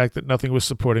conscious of the fact that nothing was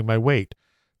supporting my weight.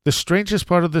 The strangest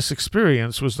part of this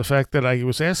experience was the fact that I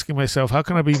was asking myself, how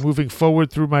can I be moving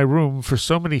forward through my room for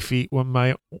so many feet when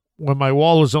my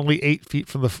wall is only 8 feet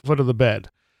from the foot of the bed?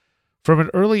 From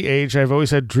an early age, I've always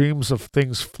had dreams of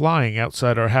things flying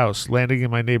outside our house, landing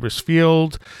in my neighbor's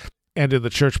field and in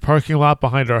the church parking lot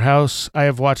behind our house. I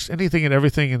have watched anything and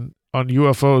everything on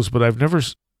UFOs, but I've never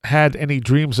had any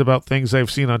dreams about things I've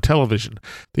seen on television.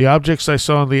 The objects I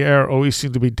saw in the air always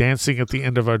seemed to be dancing at the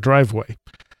end of our driveway.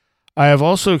 I have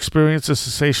also experienced a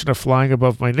sensation of flying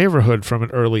above my neighborhood from an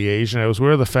early age, and I was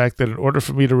aware of the fact that in order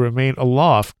for me to remain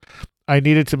aloft, I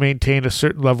needed to maintain a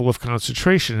certain level of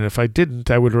concentration, and if I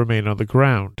didn't, I would remain on the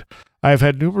ground. I have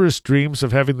had numerous dreams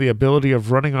of having the ability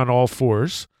of running on all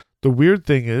fours. The weird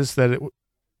thing is that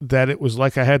it was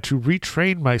like I had to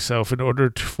retrain myself in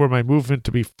order for my movement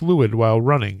to be fluid while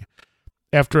running.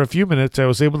 After a few minutes, I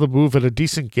was able to move at a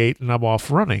decent gait, and I'm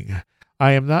off running.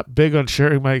 I am not big on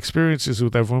sharing my experiences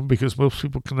with everyone because most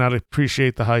people cannot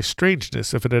appreciate the high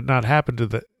strangeness if it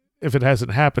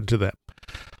hasn't happened to them.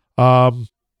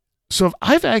 So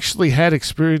I've actually had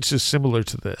experiences similar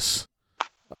to this.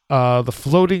 The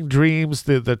floating dreams,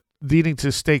 the needing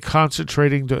to stay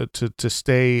concentrating to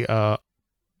stay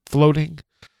floating,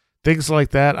 things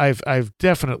like that. I've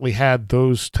definitely had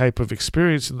those type of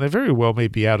experiences, and they very well may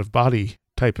be out of body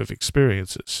type of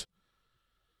experiences.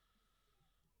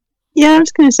 Yeah, I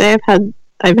was going to say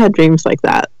I've had dreams like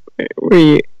that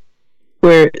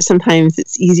where sometimes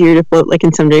it's easier to float. Like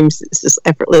in some dreams, it's just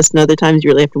effortless, and other times you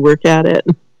really have to work at it.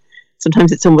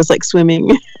 Sometimes it's almost like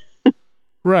swimming.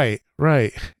 Right.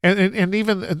 And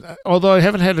even although I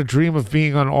haven't had a dream of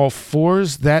being on all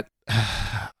fours, that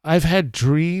I've had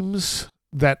dreams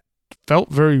that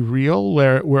felt very real,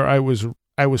 where I was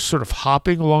sort of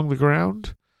hopping along the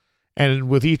ground, and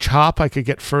with each hop I could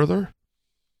get further.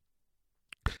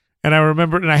 And I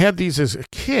remember, and I had these as a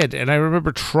kid, and I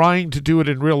remember trying to do it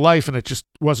in real life, and it just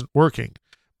wasn't working.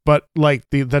 But like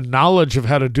the knowledge of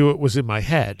how to do it was in my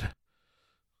head.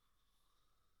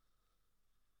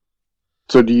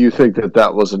 So do you think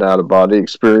that was an out-of-body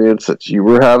experience that you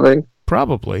were having?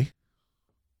 Probably.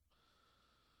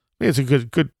 It's a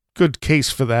good case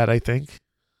for that, I think.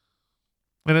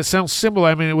 And it sounds similar.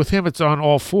 I mean, with him, it's on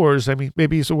all fours. I mean,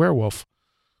 maybe he's a werewolf.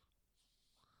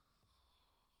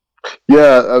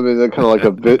 Yeah, I mean, they're kind of like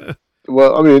a bit.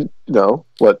 Well, I mean,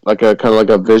 like a kind of like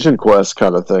a Vision Quest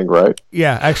kind of thing, right?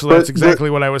 Yeah, actually, that's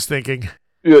exactly what I was thinking.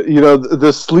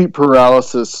 The sleep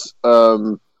paralysis.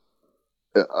 I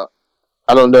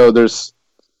don't know.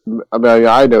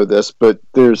 I know this, but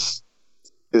there's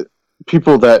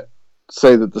people that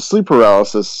say that the sleep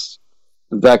paralysis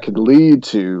that could lead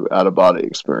to out-of-body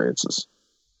experiences.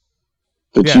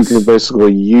 That yes. You can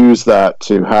basically use that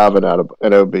to have an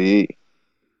OBE.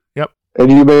 Yep. And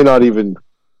you may not even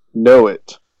know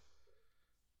it.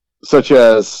 Such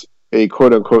as a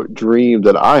quote-unquote dream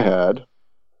that I had.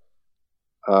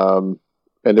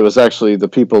 And it was actually the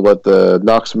people at the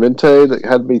Nox Mente that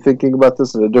had me thinking about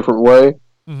this in a different way.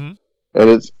 Mm-hmm.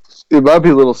 And it might be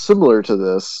a little similar to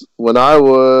this. When I'm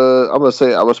going to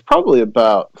say I was probably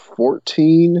about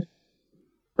 14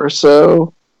 or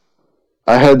so.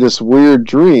 I had this weird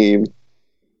dream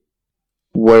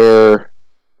where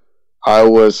I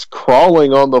was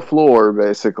crawling on the floor,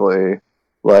 basically.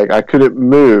 Like I couldn't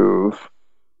move.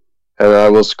 And I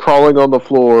was crawling on the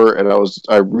floor, and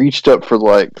I reached up for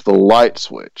like the light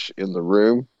switch in the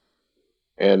room,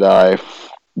 and I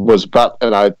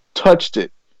touched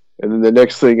it, and then the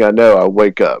next thing I know, I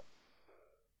wake up.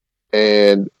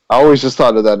 And I always just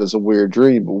thought of that as a weird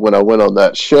dream, but when I went on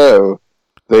that show,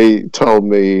 they told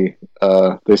me,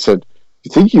 they said,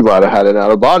 "You think you might have had an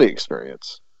out-of-body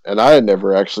experience?" And I had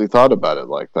never actually thought about it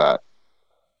like that.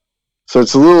 So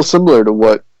it's a little similar to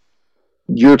what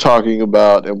you're talking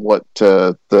about and what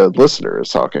the listener is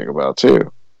talking about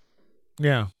too.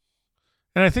 Yeah.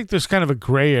 And I think there's kind of a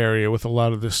gray area with a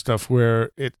lot of this stuff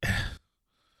where it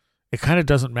kind of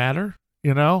doesn't matter,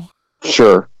 you know?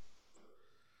 Sure.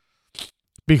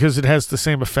 Because it has the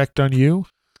same effect on you.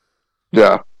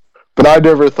 Yeah. But I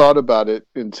never thought about it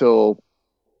until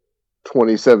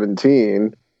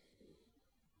 2017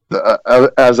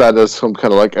 as that is some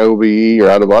kind of like OBE or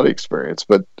out-of-body experience.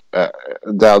 But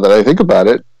now that I think about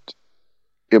it,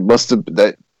 it must have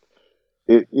that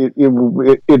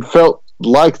it felt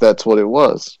like that's what it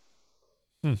was.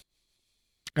 He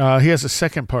has a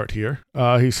second part here.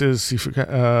 He says he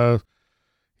forgot.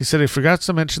 He said he forgot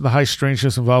to mention the high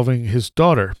strangeness involving his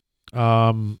daughter.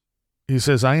 He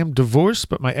says, "I am divorced,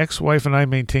 but my ex-wife and I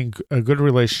maintain a good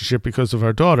relationship because of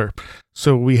our daughter,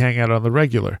 so we hang out on the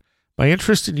regular. My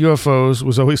interest in UFOs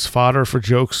was always fodder for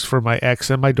jokes for my ex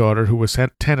and my daughter, who was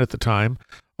 10 at the time,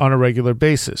 on a regular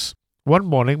basis. One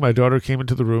morning, my daughter came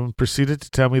into the room and proceeded to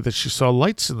tell me that she saw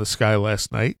lights in the sky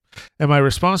last night, and my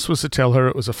response was to tell her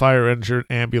it was a fire engine,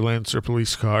 ambulance, or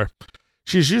police car.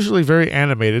 She is usually very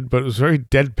animated, but was very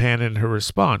deadpan in her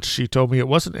response. She told me it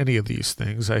wasn't any of these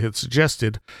things I had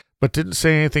suggested, but didn't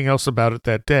say anything else about it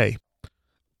that day.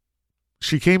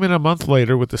 She came in a month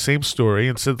later with the same story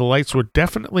and said the lights were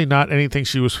definitely not anything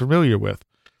she was familiar with.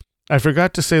 I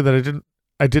forgot to say that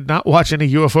I did not watch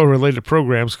any UFO-related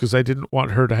programs because I didn't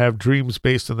want her to have dreams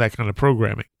based on that kind of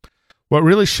programming. What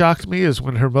really shocked me is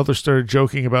when her mother started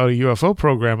joking about a UFO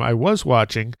program I was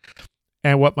watching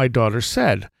and what my daughter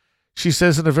said. She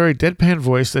says in a very deadpan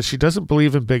voice that she doesn't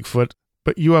believe in Bigfoot,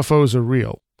 but UFOs are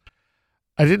real.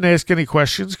 I didn't ask any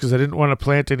questions because I didn't want to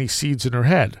plant any seeds in her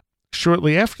head.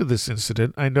 Shortly after this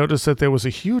incident, I noticed that there was a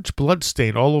huge blood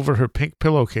stain all over her pink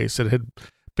pillowcase that had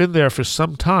been there for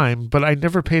some time, but I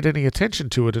never paid any attention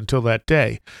to it until that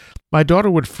day. My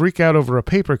daughter would freak out over a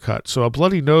paper cut, so a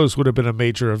bloody nose would have been a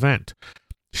major event.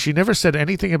 She never said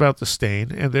anything about the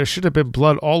stain, and there should have been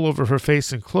blood all over her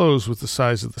face and clothes with the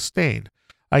size of the stain.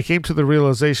 I came to the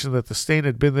realization that the stain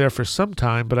had been there for some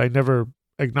time, but I never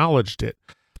acknowledged it.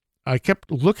 I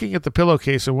kept looking at the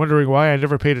pillowcase and wondering why I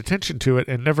never paid attention to it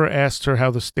and never asked her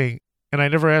how the stain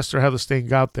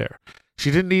got there. She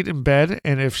didn't eat in bed,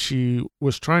 and if she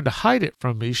was trying to hide it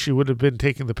from me, she would have been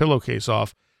taking the pillowcase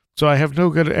off, so I have no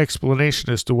good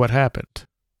explanation as to what happened.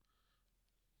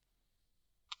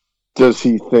 Does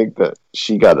he think that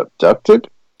she got abducted?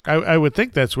 I would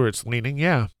think that's where it's leaning,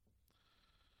 yeah.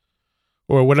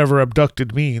 Or whatever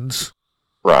abducted means.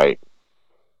 Right.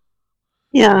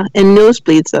 Yeah, and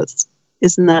nosebleeds,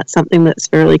 isn't that something that's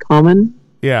fairly common?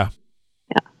 Yeah.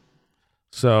 Yeah.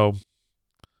 So,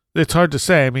 it's hard to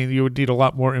say. I mean, you would need a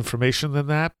lot more information than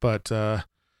that, but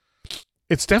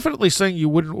it's definitely something you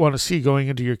wouldn't want to see going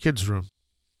into your kid's room.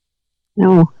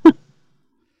 No.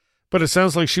 But it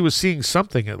sounds like she was seeing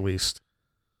something at least.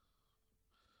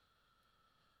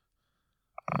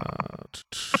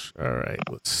 All right,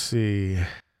 let's see.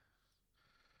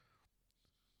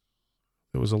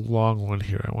 There was a long one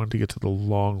here. I wanted to get to the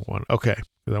long one. Okay,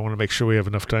 because I want to make sure we have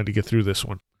enough time to get through this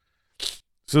one.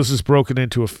 So this is broken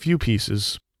into a few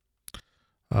pieces.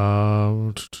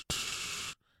 And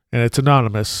it's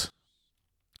anonymous.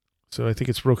 So I think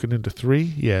it's broken into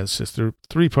 3. Yeah, it's just there are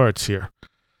 3 parts here.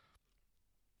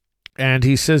 And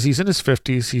he says he's in his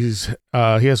 50s.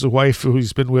 He has a wife who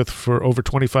he's been with for over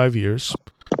 25 years.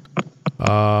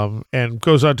 And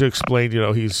goes on to explain,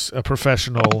 he's a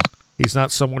professional. He's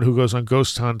not someone who goes on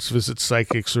ghost hunts, visits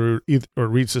psychics, or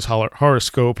reads his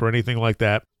horoscope or anything like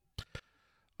that.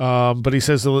 But he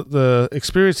says the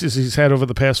experiences he's had over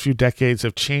the past few decades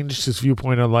have changed his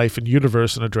viewpoint on life and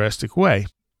universe in a drastic way.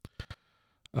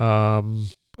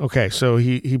 Okay, so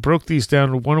he broke these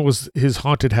down. One was his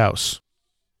haunted house.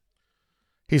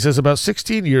 He says, about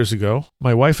 16 years ago,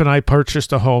 my wife and I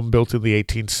purchased a home built in the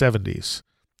 1870s.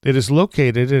 It is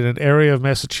located in an area of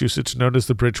Massachusetts known as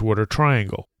the Bridgewater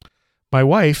Triangle. My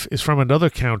wife is from another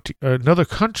country,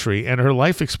 and her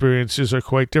life experiences are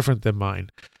quite different than mine.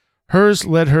 Hers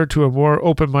led her to a more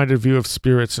open-minded view of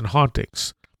spirits and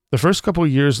hauntings. The first couple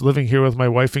of years living here with my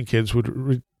wife and kids would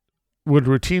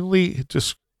routinely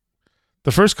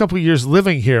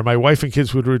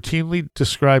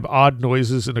describe odd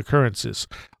noises and occurrences.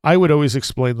 I would always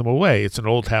explain them away. It's an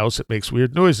old house. It makes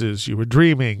weird noises. You were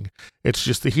dreaming. It's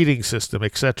just the heating system,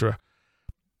 etc.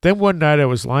 Then one night I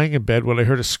was lying in bed when I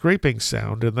heard a scraping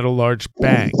sound and then a large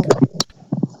bang.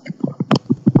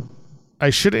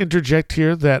 I should interject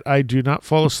here that I do not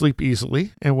fall asleep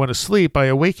easily, and when asleep I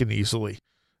awaken easily.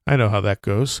 I know how that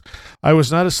goes. I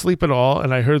was not asleep at all,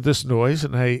 and I heard this noise,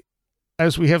 and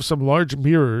as we have some large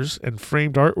mirrors and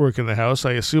framed artwork in the house,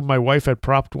 I assumed my wife had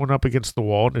propped one up against the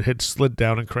wall and it had slid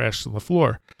down and crashed on the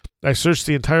floor. I searched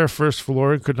the entire first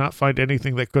floor and could not find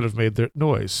anything that could have made that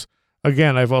noise.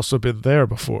 Again, I've also been there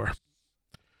before.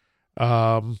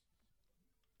 Over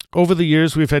the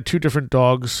years, we've had 2 different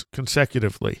dogs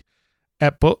consecutively.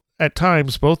 At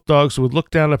times, both dogs would look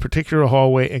down a particular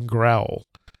hallway and growl.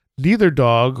 Neither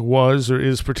dog was or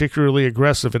is particularly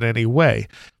aggressive in any way.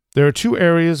 There are 2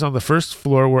 areas on the first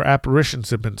floor where apparitions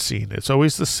have been seen. It's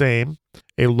always the same,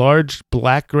 a large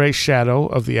black-gray shadow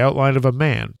of the outline of a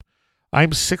man.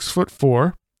 I'm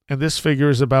 6'4", and this figure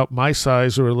is about my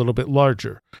size or a little bit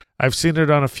larger. I've seen it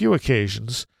on a few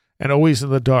occasions, and always in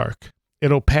the dark.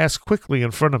 It'll pass quickly in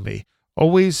front of me,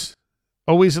 always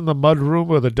in the mud room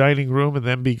or the dining room, and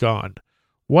then be gone.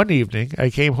 One evening, I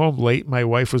came home late, my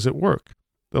wife was at work.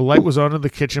 The light was on in the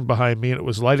kitchen behind me, and it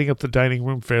was lighting up the dining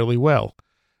room fairly well.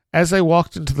 As I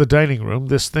walked into the dining room,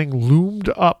 this thing loomed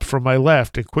up from my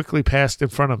left and quickly passed in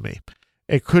front of me.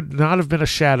 It could not have been a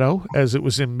shadow, as it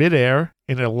was in midair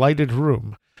in a lighted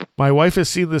room. My wife has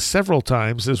seen this several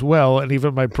times as well, and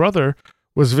even my brother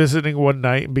was visiting one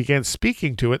night and began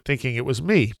speaking to it, thinking it was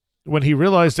me. When he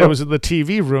realized I was in the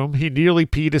TV room, he nearly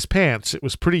peed his pants. It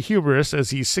was pretty humorous, as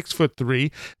he's 6'3",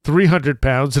 300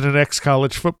 pounds, and an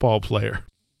ex-college football player.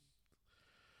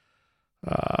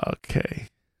 Okay.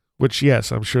 Which,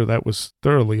 yes, I'm sure that was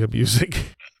thoroughly amusing.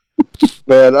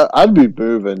 Man, I'd be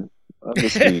moving. I'd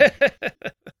just be...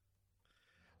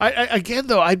 Again,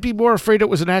 though, I'd be more afraid it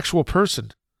was an actual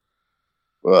person.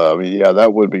 Well, I mean, yeah,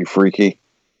 that would be freaky.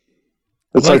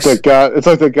 It's like that guy. It's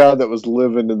like the guy that was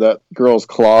living in that girl's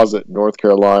closet in North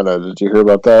Carolina. Did you hear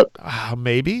about that?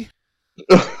 Maybe.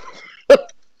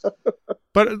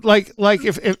 But like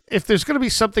if there's going to be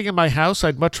something in my house,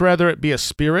 I'd much rather it be a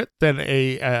spirit than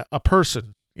a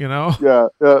person. You know? Yeah.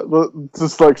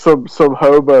 Just like some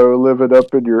hobo living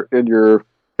up in your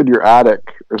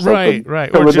attic or something.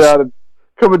 Right. Coming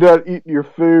down, eating your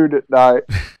food at night.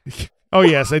 Oh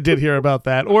yes, I did hear about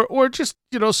that. Or just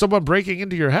someone breaking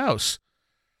into your house.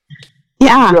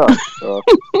 Yeah.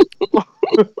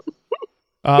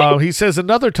 He says,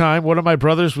 another time, one of my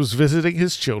brothers was visiting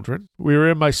his children. We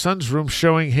were in my son's room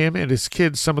showing him and his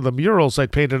kids some of the murals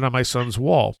I'd painted on my son's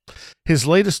wall. His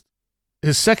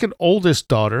second oldest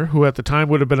daughter, who at the time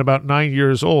would have been about 9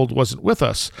 years old, wasn't with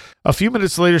us. A few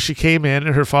minutes later, she came in,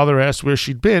 and her father asked where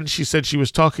she'd been. She said she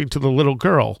was talking to the little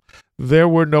girl. There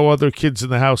were no other kids in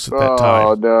the house at that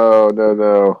time.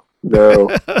 Oh,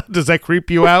 no. Does that creep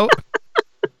you out?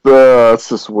 That's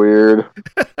just weird.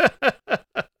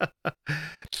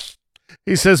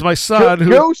 He says, my son...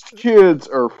 Ghost kids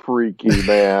are freaky,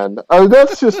 man. I mean,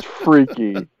 that's just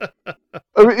freaky. I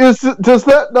mean, does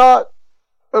that not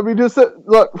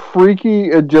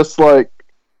freaky and just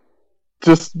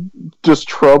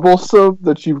troublesome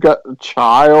that you've got a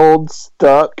child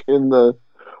stuck in the...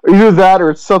 Either that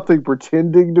or it's something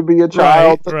pretending to be a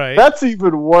child. Right. That's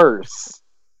even worse.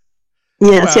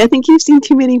 Yeah, see, I think you've seen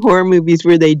too many horror movies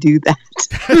where they do that.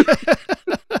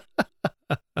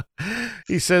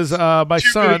 He says, my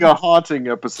son... haunting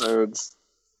episodes.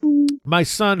 My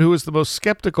son, who is the most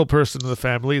skeptical person in the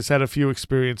family, has had a few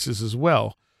experiences as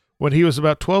well. When he was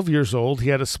about 12 years old, he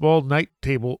had a small night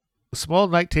table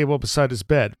beside his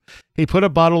bed. He put a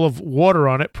bottle of water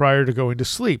on it prior to going to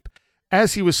sleep.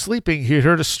 As he was sleeping, he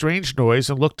heard a strange noise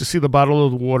and looked to see the bottle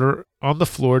of water on the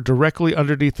floor directly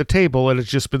underneath the table it had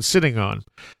just been sitting on.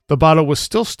 The bottle was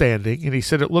still standing, and he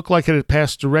said it looked like it had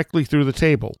passed directly through the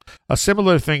table. A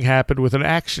similar thing happened with an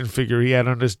action figure he had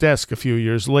on his desk a few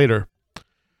years later.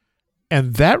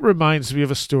 And that reminds me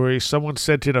of a story someone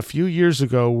sent in a few years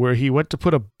ago where he went to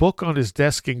put a book on his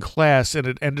desk in class, and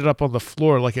it ended up on the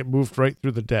floor like it moved right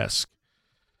through the desk.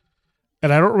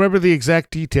 And I don't remember the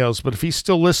exact details, but if he's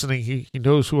still listening, he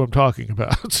knows who I'm talking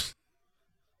about.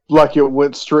 Like it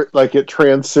went straight, like it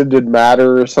transcended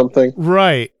matter or something?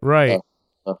 Right.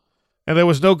 And there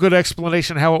was no good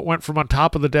explanation how it went from on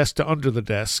top of the desk to under the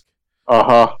desk.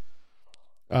 Uh-huh.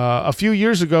 A few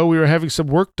years ago, we were having some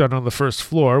work done on the first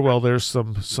floor. Well, there's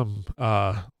some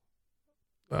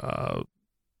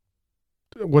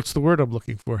what's the word I'm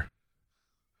looking for?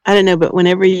 I don't know, but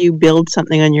whenever you build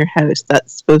something on your house,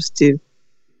 that's supposed to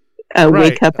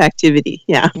wake up activity.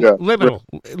 Yeah. Liminal.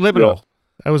 Yeah.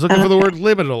 I was looking for the word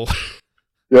liminal.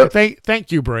 Yeah.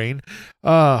 Thank you, brain.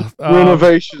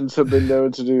 Renovations have been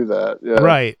known to do that. Yeah.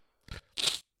 Right.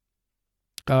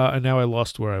 And now I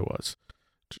lost where I was.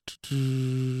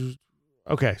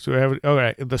 Okay, so we have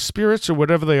the spirits or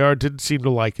whatever they are didn't seem to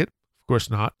like it. Of course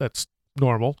not. That's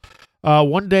normal.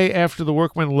 One day after the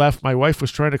workmen left, my wife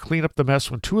was trying to clean up the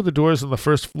mess when two of the doors on the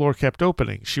first floor kept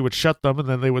opening. She would shut them, and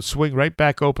then they would swing right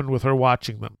back open with her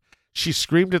watching them. She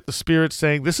screamed at the spirits,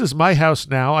 saying, "This is my house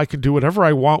now. I can do whatever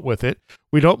I want with it.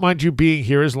 We don't mind you being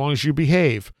here as long as you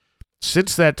behave."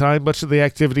 Since that time, much of the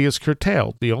activity is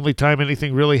curtailed. The only time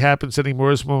anything really happens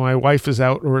anymore is when my wife is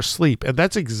out or asleep, and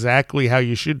that's exactly how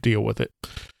you should deal with it.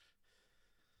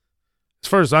 As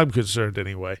far as I'm concerned,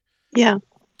 anyway. Yeah.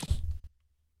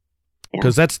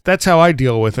 Because that's how I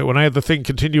deal with it. When I had the thing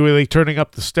continually turning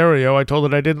up the stereo, I told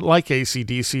it I didn't like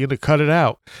AC/DC and to cut it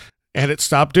out. And it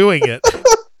stopped doing it.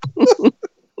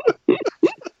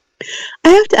 I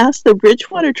have to ask, the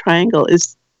Bridgewater Triangle,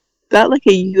 is that like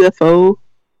a UFO?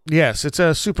 Yes, it's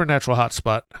a supernatural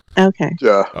hotspot. Okay.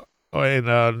 Yeah.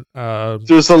 And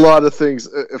there's a lot of things,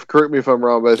 correct me if I'm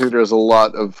wrong, but I think there's a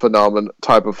lot of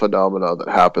type of phenomena that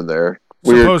happen there.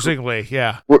 Supposedly,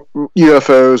 yeah.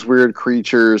 UFOs, weird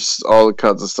creatures, all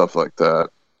kinds of stuff like that.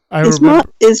 Is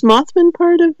Mothman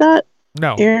part of that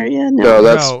area?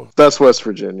 No, that's West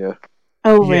Virginia.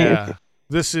 Oh, right. Yeah. Okay.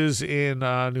 This is in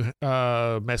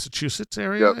Massachusetts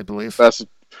area, yep. I believe.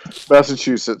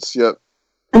 Massachusetts, yep.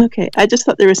 Okay, I just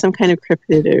thought there was some kind of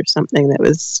cryptid or something that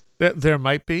was... There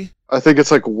might be. I think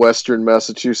it's like Western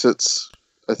Massachusetts,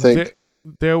 I think.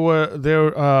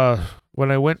 When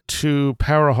I went to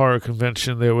Para Horror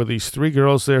Convention, there were these three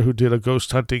girls there who did a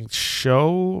ghost hunting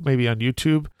show, maybe on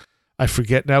YouTube. I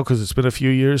forget now because it's been a few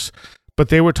years. But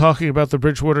they were talking about the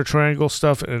Bridgewater Triangle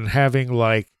stuff and having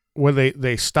like when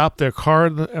they stopped their car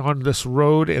on this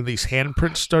road and these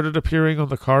handprints started appearing on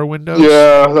the car windows?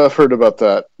 Yeah, I've heard about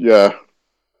that. Yeah.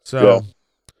 So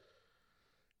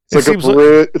it's like a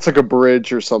bridge. It's like a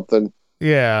bridge or something.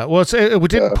 Yeah. Well, it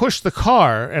didn't push the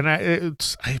car, and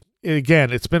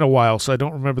again, it's been a while, so I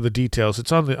don't remember the details.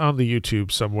 It's on the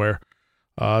YouTube somewhere.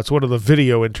 It's one of the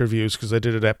video interviews because I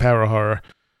did it at Power Horror.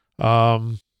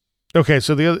 Okay,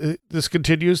 so this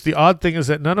continues. The odd thing is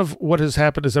that none of what has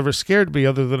happened has ever scared me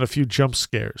other than a few jump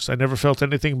scares. I never felt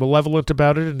anything malevolent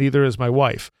about it, and neither has my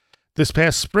wife. This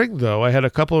past spring, though, I had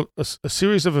a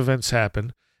series of events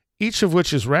happen, each of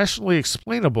which is rationally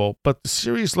explainable, but the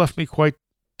series left me quite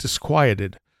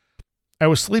disquieted. I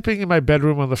was sleeping in my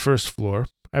bedroom on the first floor.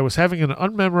 I was having an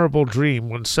unmemorable dream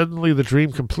when suddenly the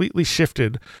dream completely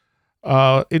shifted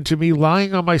into me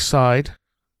lying on my side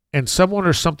and someone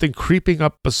or something creeping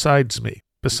up beside me,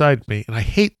 and I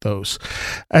hate those.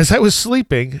 As I was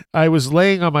sleeping, I was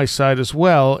laying on my side as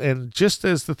well, and just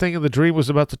as the thing in the dream was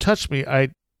about to touch me,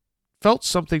 I felt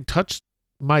something touch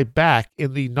my back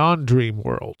in the non-dream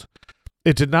world.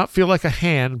 It did not feel like a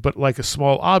hand, but like a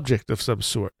small object of some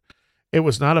sort. It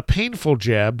was not a painful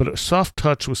jab, but a soft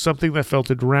touch with something that felt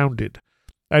rounded.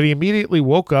 I immediately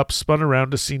woke up, spun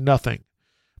around to see nothing.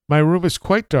 My room is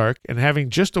quite dark, and having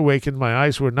just awakened, my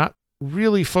eyes were not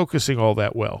really focusing all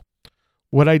that well.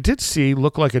 What I did see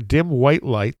looked like a dim white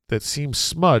light that seemed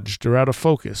smudged or out of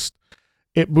focus.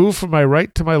 It moved from my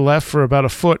right to my left for about a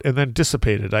foot and then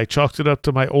dissipated. I chalked it up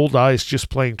to my old eyes just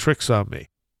playing tricks on me.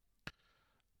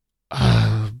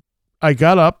 I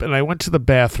got up and I went to the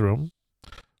bathroom,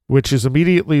 which is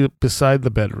immediately beside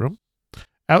the bedroom.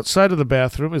 Outside of the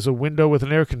bathroom is a window with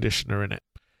an air conditioner in it.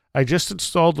 I just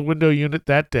installed the window unit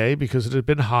that day because it had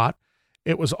been hot.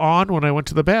 It was on when I went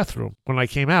to the bathroom. When I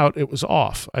came out, it was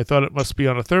off. I thought it must be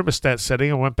on a thermostat setting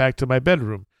and went back to my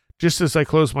bedroom. Just as I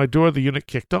closed my door, the unit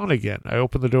kicked on again. I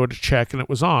opened the door to check, and it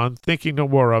was on. Thinking no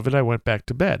more of it, I went back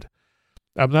to bed.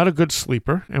 I'm not a good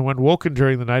sleeper, and when woken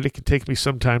during the night, it can take me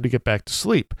some time to get back to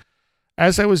sleep.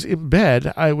 As I was in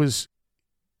bed, I was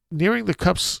nearing the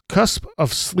cusp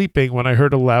of sleeping when I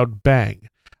heard a loud bang.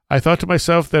 I thought to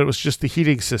myself that it was just the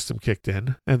heating system kicked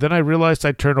in, and then I realized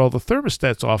I'd turned all the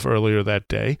thermostats off earlier that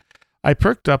day. I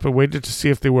perked up and waited to see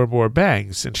if there were more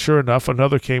bangs, and sure enough,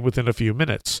 another came within a few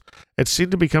minutes. It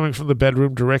seemed to be coming from the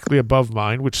bedroom directly above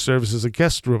mine, which serves as a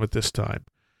guest room at this time.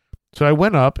 So I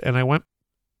got up and I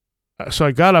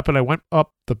went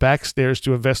up the back stairs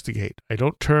to investigate. I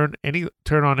don't turn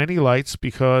on any lights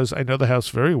because I know the house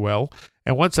very well,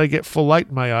 and once I get full light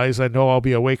in my eyes, I know I'll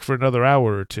be awake for another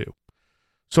hour or two.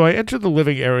 So I entered the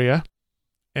living area,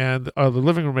 and the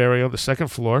living room area on the second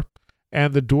floor,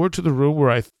 and the door to the room where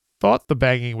I thought the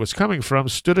banging was coming from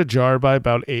stood ajar by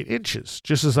about 8 inches.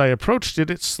 Just as I approached it,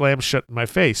 it slammed shut in my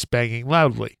face, banging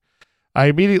loudly. I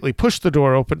immediately pushed the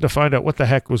door open to find out what the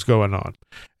heck was going on.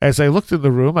 As I looked in the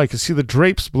room, I could see the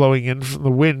drapes blowing in from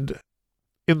the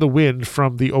wind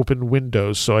from the open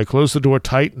windows, so I closed the door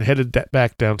tight and headed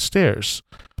back downstairs.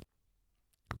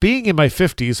 Being in my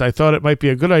 50s, I thought it might be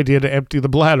a good idea to empty the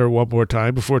bladder one more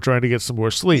time before trying to get some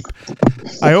more sleep.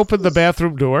 I opened the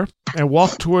bathroom door and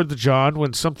walked toward the john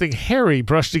when something hairy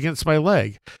brushed against my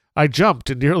leg. I jumped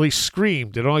and nearly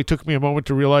screamed. It only took me a moment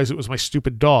to realize it was my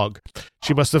stupid dog.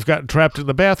 She must have gotten trapped in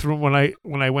the bathroom when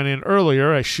I went in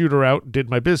earlier. I shooed her out and did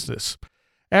my business.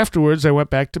 Afterwards, I went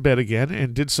back to bed again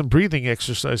and did some breathing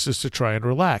exercises to try and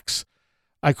relax.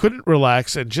 I couldn't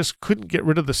relax and just couldn't get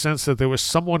rid of the sense that there was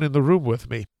someone in the room with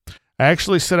me. I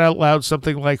actually said out loud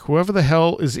something like, "Whoever the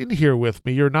hell is in here with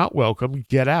me, you're not welcome.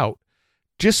 Get out."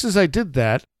 Just as I did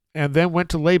that, and then went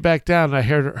to lay back down, I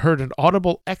heard an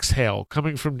audible exhale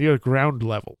coming from near ground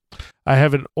level. I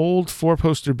have an old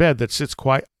 4-poster bed that sits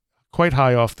quite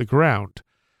high off the ground.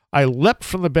 I leapt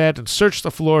from the bed and searched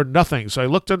the floor, nothing, so I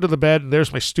looked under the bed, and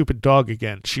there's my stupid dog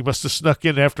again. She must have snuck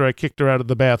in after I kicked her out of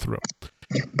the bathroom.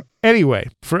 Anyway,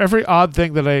 for every odd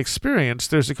thing that I experienced,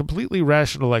 there's a completely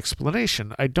rational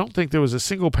explanation. I don't think there was a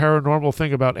single paranormal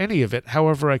thing about any of it.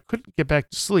 However, I couldn't get back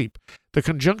to sleep. The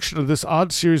conjunction of this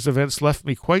odd series of events left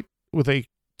me quite with a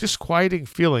disquieting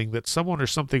feeling that someone or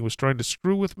something was trying to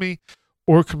screw with me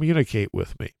or communicate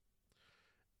with me.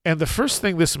 And the first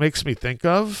thing this makes me think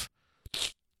of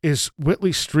is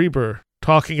Whitley Strieber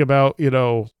talking about,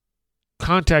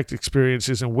 contact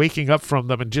experiences and waking up from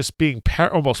them and just being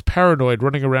almost paranoid,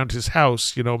 running around his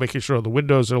house, making sure the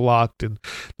windows are locked and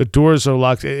the doors are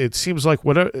locked. It seems like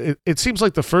it seems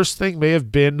like the first thing may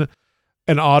have been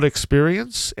an odd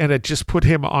experience, and it just put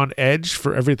him on edge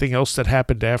for everything else that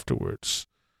happened afterwards.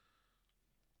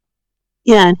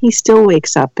 Yeah, and he still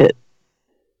wakes up at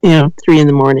 3 a.m.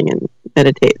 and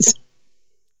meditates.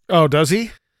 Oh, does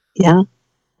he? Yeah.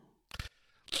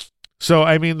 So,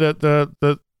 I mean,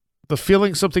 the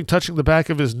feeling something touching the back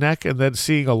of his neck and then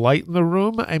seeing a light in the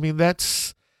room, I mean,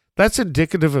 that's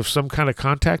indicative of some kind of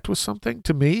contact with something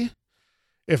to me.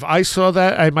 If I saw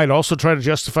that, I might also try to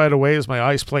justify it away as my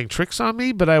eyes playing tricks on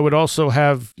me, but I would also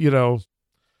have,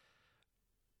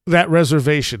 that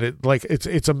reservation.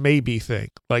 It's a maybe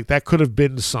thing. Like, that could have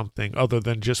been something other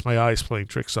than just my eyes playing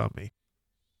tricks on me.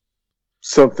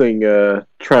 Something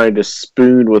trying to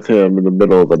spoon with him in the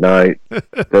middle of the night.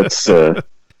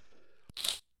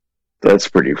 That's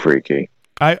pretty freaky.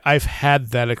 I've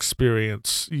had that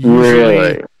experience.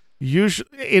 Really?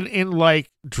 Usually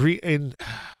in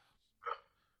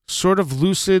sort of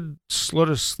lucid, sort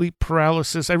of sleep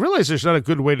paralysis. I realize there's not a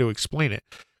good way to explain it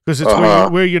because it's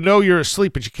where you know you're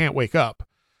asleep but you can't wake up.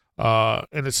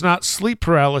 And it's not sleep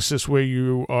paralysis where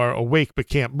you are awake but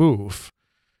can't move.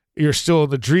 You're still in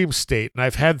the dream state. And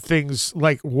I've had things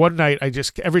like one night,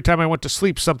 every time I went to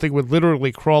sleep, something would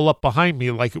literally crawl up behind me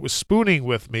like it was spooning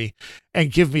with me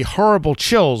and give me horrible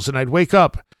chills. And I'd wake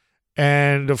up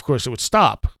and, of course, it would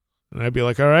stop. And I'd be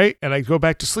like, all right. And I'd go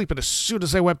back to sleep. And as soon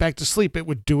as I went back to sleep, it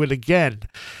would do it again.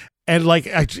 And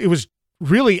it was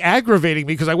really aggravating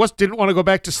me because I didn't want to go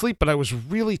back to sleep, but I was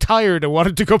really tired and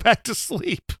wanted to go back to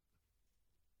sleep.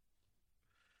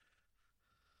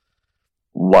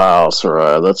 Wow,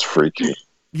 Soraya, that's freaky.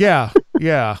 Yeah.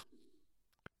 And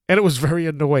it was very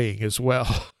annoying as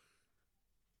well.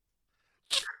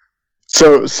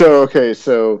 So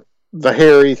the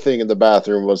hairy thing in the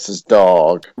bathroom was his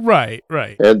dog. Right.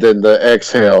 And then the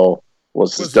exhale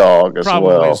was his dog as well.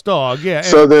 Probably his dog, yeah.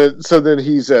 So then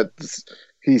he's had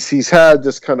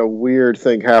this kind of weird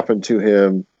thing happen to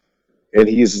him, and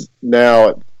he's now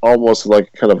at almost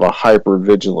like kind of a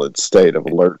hyper-vigilant state of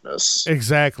alertness.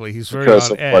 Exactly. He's very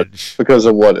on edge. Because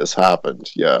of what has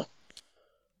happened, yeah.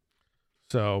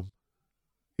 So,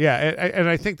 yeah, and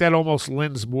I think that almost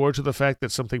lends more to the fact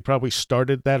that something probably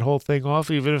started that whole thing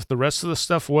off, even if the rest of the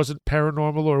stuff wasn't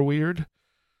paranormal or weird.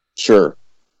 Sure.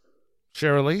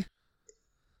 Shirley?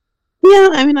 Yeah,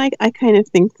 I mean, I kind of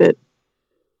think that,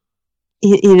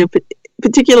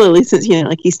 particularly since,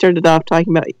 like he started off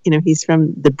talking about, he's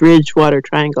from the Bridgewater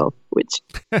Triangle, which,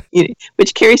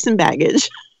 which carries some baggage,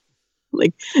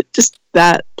 like just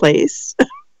that place.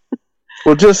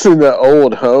 Well, just in the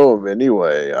old home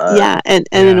anyway. Yeah, and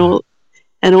an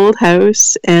old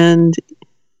house, and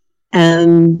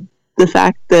the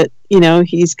fact that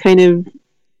he's kind of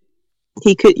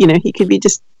he could be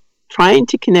just trying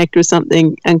to connect with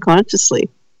something unconsciously.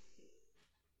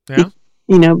 Yeah.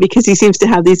 Because he seems to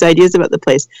have these ideas about the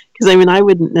place. Because I mean, I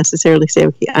wouldn't necessarily say,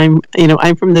 okay, I'm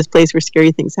from this place where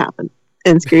scary things happen,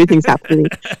 and scary things happen to me.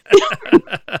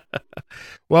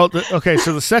 Well, okay,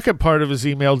 so the second part of his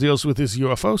email deals with his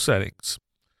UFO sightings.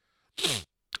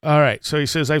 All right, so he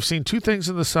says, I've seen two things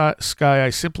in the sky I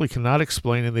simply cannot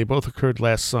explain, and they both occurred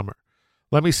last summer.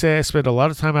 Let me say I spent a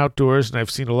lot of time outdoors, and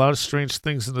I've seen a lot of strange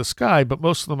things in the sky, but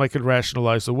most of them I could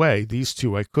rationalize away. These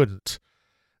two I couldn't.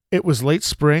 It was late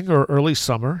spring or early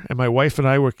summer, and my wife and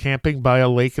I were camping by a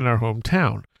lake in our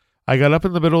hometown. I got up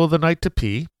in the middle of the night to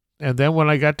pee, and then when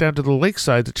I got down to the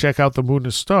lakeside to check out the moon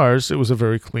and stars, it was a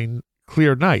very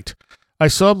clear night. I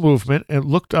saw movement and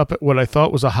looked up at what I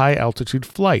thought was a high-altitude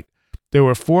flight. There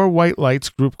were 4 white lights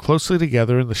grouped closely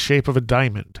together in the shape of a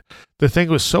diamond. The thing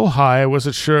was so high I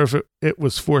wasn't sure if it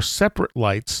was 4 separate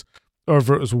lights or if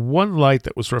it was one light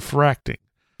that was refracting.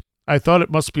 I thought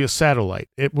it must be a satellite.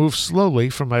 It moved slowly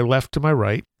from my left to my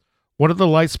right. One of the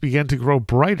lights began to grow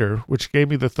brighter, which gave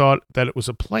me the thought that it was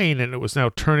a plane and it was now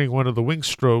turning one of the wing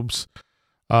strobes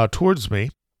towards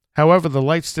me. However, the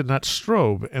lights did not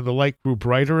strobe, and the light grew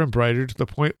brighter and brighter to the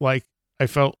point like I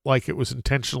felt like it was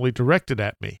intentionally directed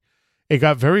at me. It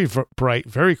got very bright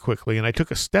very quickly, and I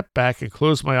took a step back and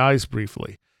closed my eyes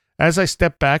briefly. As I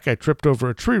stepped back, I tripped over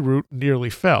a tree root and nearly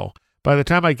fell. By the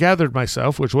time I gathered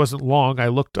myself, which wasn't long, I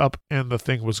looked up and the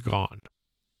thing was gone.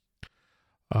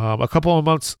 A couple of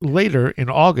months later, in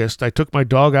August, I took my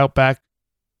dog out back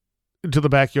into the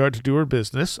backyard to do her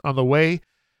business. On the way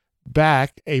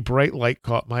back, a bright light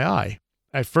caught my eye.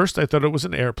 At first, I thought it was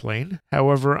an airplane.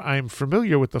 However, I'm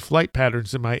familiar with the flight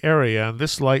patterns in my area, and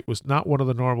this light was not one of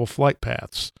the normal flight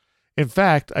paths. In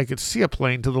fact, I could see a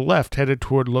plane to the left headed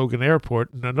toward Logan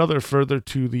Airport and another further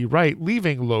to the right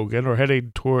leaving Logan or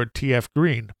heading toward TF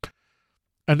Green.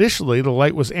 Initially, the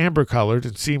light was amber-colored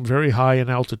and seemed very high in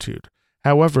altitude.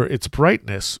 However, its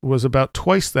brightness was about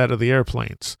twice that of the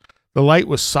airplane's. The light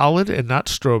was solid and not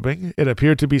strobing. It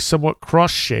appeared to be somewhat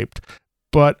cross-shaped,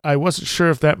 but I wasn't sure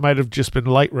if that might have just been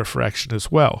light refraction as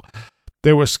well.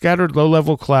 There were scattered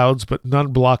low-level clouds, but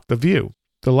none blocked the view.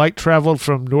 The light traveled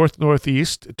from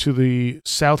north-northeast to the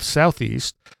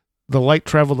south-southeast. The light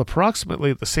traveled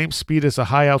approximately at the same speed as a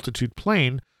high-altitude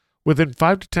plane. Within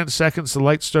 5 to 10 seconds, the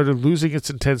light started losing its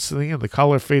intensity and the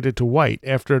color faded to white.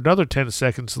 After another 10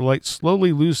 seconds, the light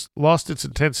slowly lost its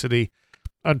intensity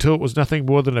until it was nothing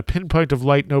more than a pinpoint of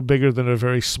light no bigger than a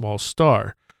very small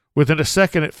star. Within a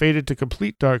second, it faded to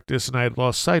complete darkness, and I had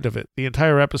lost sight of it. The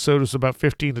entire episode was about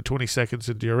 15 to 20 seconds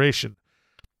in duration.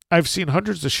 I've seen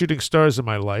hundreds of shooting stars in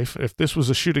my life. If this was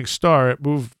a shooting star, it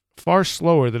moved far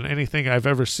slower than anything I've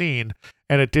ever seen,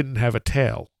 and it didn't have a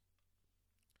tail.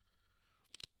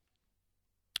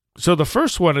 So the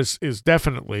first one is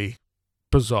definitely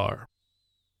bizarre.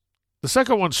 The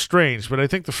second one's strange, but I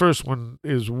think the first one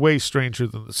is way stranger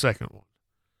than the second one.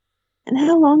 And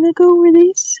how long ago were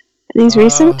these? Are these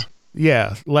recent?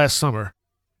 Yeah, last summer.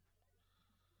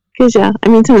 Because, I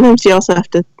mean, sometimes you also have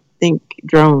to think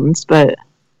drones, but...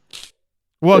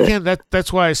 Well, again,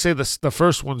 that's why I say the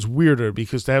first one's weirder,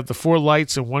 because they have the 4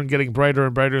 lights and one getting brighter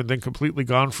and brighter and then completely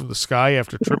gone from the sky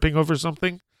after tripping over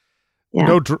something.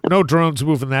 Yeah. No drones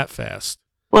moving that fast.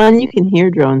 Well, and you can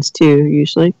hear drones too,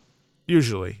 usually.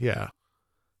 Usually, yeah.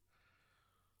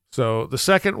 So the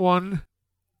second one,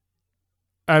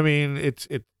 I mean,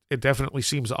 it definitely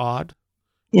seems odd.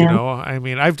 Yeah. You know, I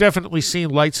mean, I've definitely seen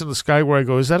lights in the sky where I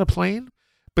go, is that a plane?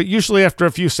 But usually after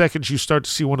a few seconds, you start to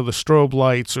see one of the strobe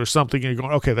lights or something, and you're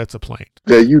going, okay, that's a plane.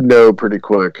 Yeah, you know pretty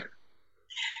quick.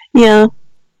 Yeah.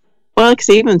 Well, because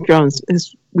even with drones,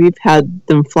 we've had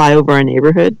them fly over our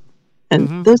neighborhood,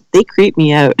 and they creep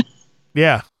me out.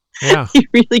 Yeah, yeah. They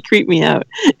really creep me out.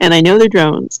 And I know they're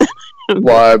drones.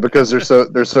 Why? Because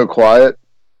they're so quiet?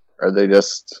 Are they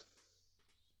just...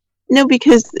 No,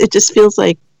 because it just feels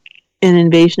like an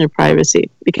invasion of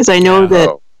privacy. Because I know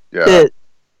that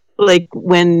like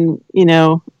when, you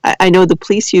know, I know the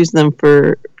police use them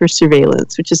for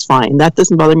surveillance, which is fine. That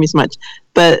doesn't bother me so much.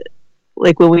 But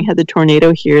like when we had the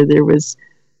tornado here, there was,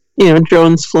 you know,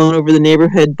 drones flown over the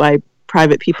neighborhood by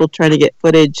private people trying to get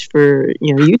footage for,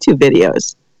 you know, YouTube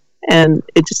videos. And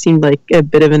it just seemed like a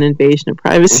bit of an invasion of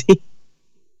privacy.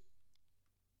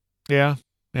 Yeah,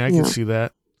 I can see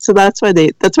that. So that's why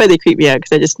they creep me out,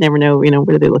 because I just never know, you know,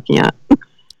 what are they looking at.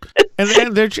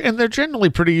 and they're generally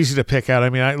pretty easy to pick out.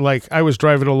 I mean, I was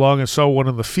driving along and saw one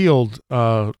in the field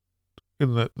that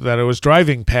I was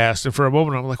driving past, and for a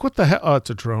moment I'm like, what the hell? Oh, it's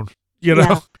a drone. You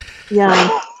know?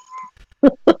 Yeah.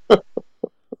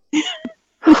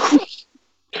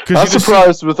 I'm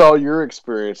surprised with all your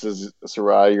experiences,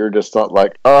 Sarai. You're just not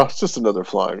like, oh, it's just another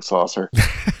flying saucer.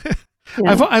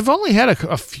 Yeah. I've only had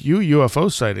a few UFO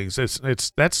sightings.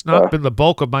 That's not been the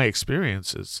bulk of my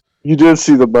experiences. You did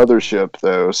see the mothership,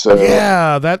 though. So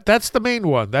yeah, that's the main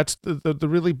one. That's the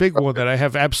really big one that I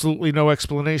have absolutely no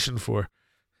explanation for.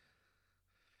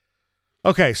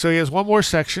 Okay, so he has one more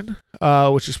section,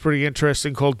 which is pretty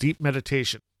interesting, called Deep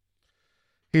Meditation.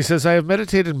 He says, I have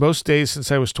meditated most days since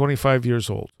I was 25 years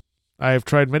old. I have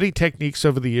tried many techniques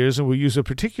over the years and will use a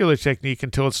particular technique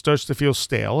until it starts to feel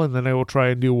stale, and then I will try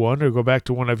a new one or go back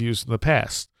to one I've used in the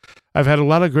past. I've had a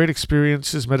lot of great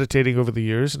experiences meditating over the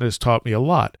years, and it has taught me a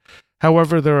lot.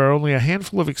 However, there are only a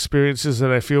handful of experiences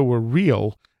that I feel were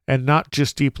real and not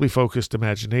just deeply focused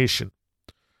imagination.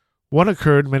 One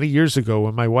occurred many years ago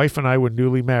when my wife and I were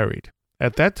newly married.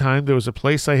 At that time, there was a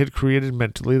place I had created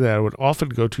mentally that I would often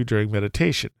go to during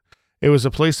meditation. It was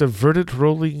a place of verdant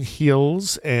rolling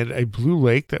hills and a blue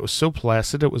lake that was so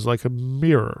placid it was like a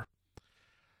mirror.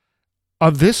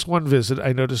 On this one visit,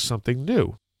 I noticed something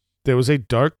new. There was a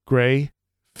dark gray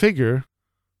figure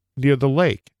near the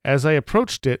lake. As I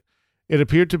approached it, it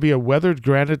appeared to be a weathered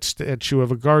granite statue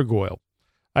of a gargoyle.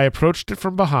 I approached it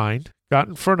from behind, got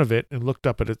in front of it, and looked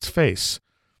up at its face.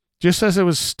 Just as I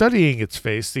was studying its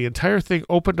face, the entire thing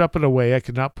opened up in a way I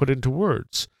could not put into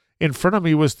words. In front of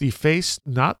me was the face,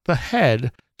 not the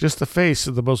head, just the face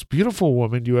of the most beautiful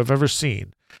woman you have ever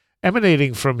seen.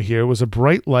 Emanating from here was a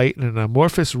bright light and an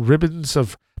amorphous ribbons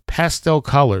of pastel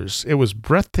colors. It was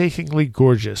breathtakingly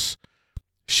gorgeous.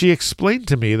 She explained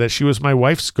to me that she was my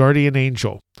wife's guardian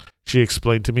angel. She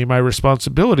explained to me my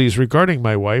responsibilities regarding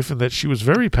my wife and that she was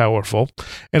very powerful,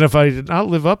 and if I did not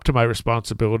live up to my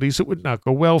responsibilities, it would not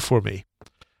go well for me.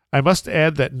 I must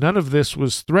add that none of this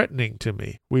was threatening to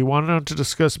me. We went on to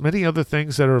discuss many other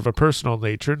things that are of a personal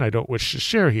nature and I don't wish to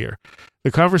share here.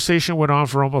 The conversation went on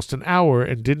for almost an hour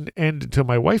and didn't end until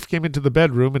my wife came into the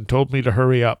bedroom and told me to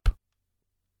hurry up.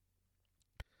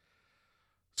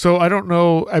 So I don't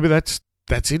know. I mean,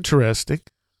 that's interesting.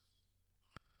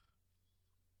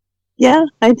 Yeah,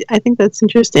 I think that's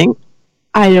interesting.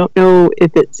 I don't know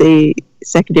if it's a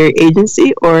secondary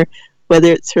agency or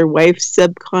whether it's her wife's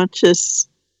subconscious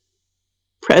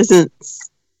presence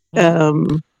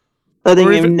letting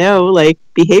him know, like,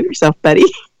 behave yourself, buddy.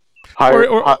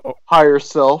 higher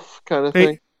self kind of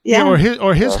thing. Yeah,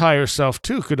 or his higher self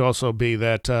too could also be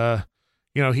that.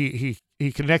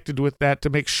 He connected with that to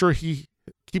make sure he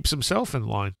keeps himself in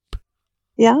line.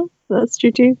 Yeah, that's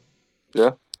true too.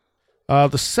 Yeah.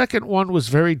 The second one was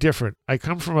very different. I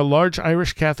come from a large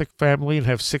Irish Catholic family and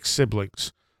have 6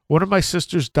 siblings. One of my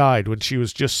sisters died when she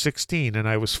was just 16 and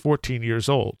I was 14 years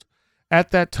old.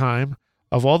 At that time,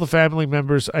 of all the family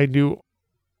members I knew,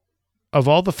 let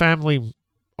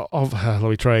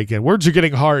me try again. Words are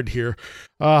getting hard here.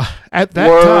 At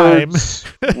that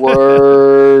time,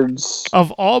 words.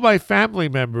 Of all my family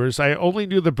members, I only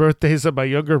knew the birthdays of my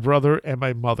younger brother and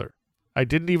my mother. I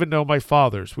didn't even know my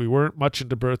father's. We weren't much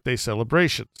into birthday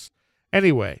celebrations.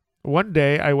 Anyway, one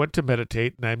day I went to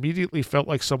meditate and I immediately felt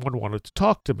like someone wanted to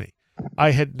talk to me.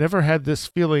 I had never had this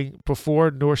feeling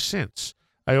before nor since.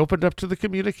 I opened up to the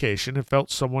communication and felt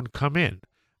someone come in.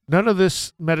 None of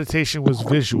this meditation was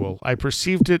visual. I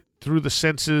perceived it through the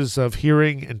senses of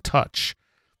hearing and touch.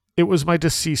 It was my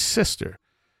deceased sister.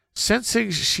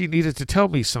 Sensing she needed to tell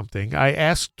me something, I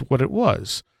asked what it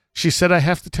was. She said I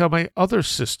have to tell my other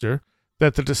sister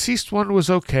that the deceased one was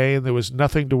okay and there was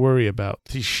nothing to worry about.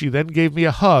 She then gave me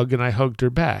a hug and I hugged her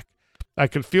back. I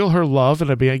could feel her love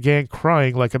and I began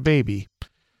crying like a baby.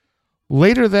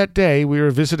 Later that day, we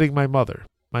were visiting my mother.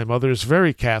 My mother is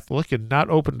very Catholic and not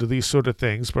open to these sort of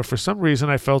things, but for some reason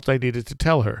I felt I needed to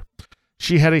tell her.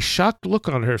 She had a shocked look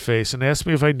on her face and asked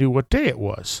me if I knew what day it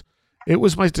was. It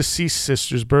was my deceased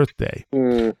sister's birthday.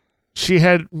 She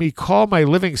had me call my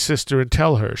living sister and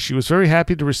tell her. She was very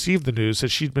happy to receive the news,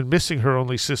 as she'd been missing her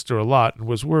only sister a lot and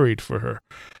was worried for her.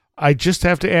 I just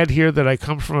have to add here that I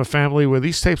come from a family where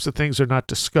these types of things are not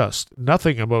discussed.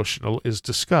 Nothing emotional is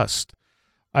discussed.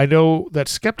 I know that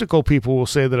skeptical people will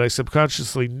say that I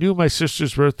subconsciously knew my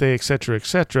sister's birthday, etc.,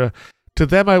 etc. To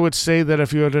them, I would say that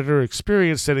if you had ever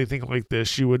experienced anything like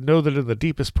this, you would know that in the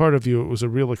deepest part of you, it was a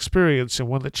real experience and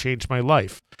one that changed my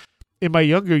life. In my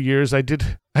younger years, I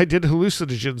did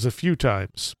hallucinogens a few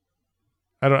times.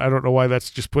 I don't know why that's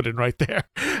just put in right there.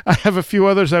 I have a few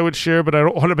others I would share, but I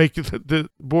don't want to make it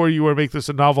bore you or make this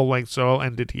a novel length, so I'll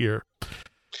end it here.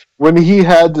 When he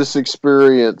had this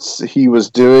experience, he was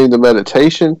doing the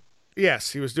meditation?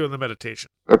 Yes, he was doing the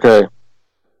meditation. Okay.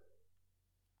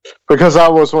 Because I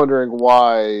was wondering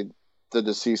why the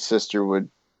deceased sister would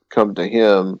come to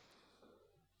him.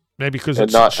 Maybe because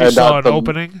she saw an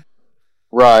opening?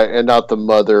 Right, and not the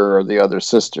mother or the other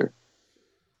sister.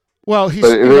 Well,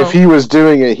 if he was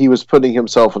doing it, he was putting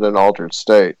himself in an altered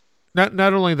state. Not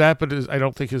only that, but I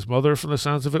don't think his mother, from the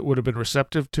sounds of it, would have been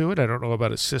receptive to it. I don't know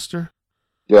about his sister.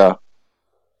 Yeah.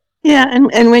 Yeah,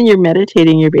 and when you're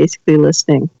meditating, you're basically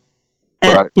listening.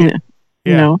 Right. You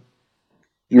know.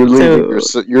 You're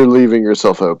leaving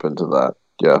yourself open to that.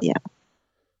 Yeah. Yeah.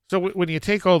 So when you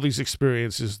take all these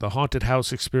experiences, the haunted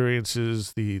house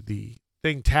experiences, the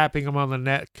thing tapping him on the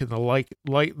neck and the light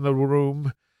in the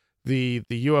room, the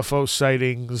UFO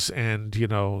sightings, and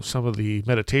some of the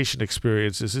meditation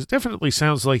experiences, it definitely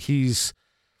sounds like he's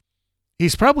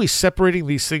probably separating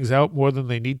these things out more than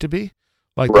they need to be.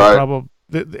 Like right.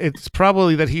 It's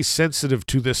probably that he's sensitive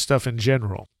to this stuff in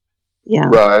general. Yeah.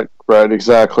 Right,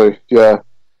 exactly. Yeah.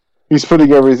 He's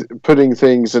putting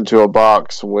things into a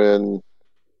box when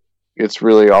it's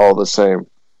really all the same.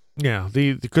 Yeah,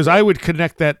 because I would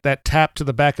connect that tap to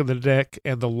the back of the neck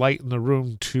and the light in the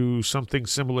room to something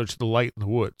similar to the light in the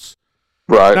woods.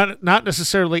 Right. Not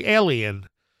necessarily alien,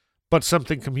 but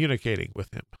something communicating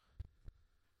with him.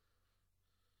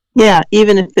 Yeah,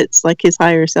 even if it's like his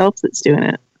higher self that's doing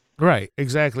it. Right,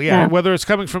 exactly. Yeah, whether it's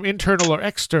coming from internal or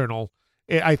external,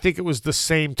 I think it was the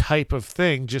same type of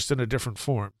thing, just in a different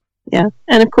form. Yeah,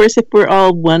 and of course, if we're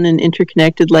all one and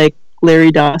interconnected, like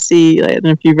Larry Dossey, I don't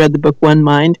know if you've read the book One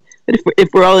Mind, but if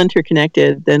we're all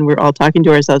interconnected, then we're all talking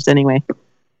to ourselves anyway.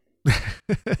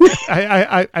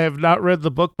 I have not read the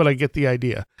book, but I get the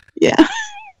idea. Yeah.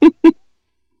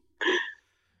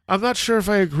 I'm not sure if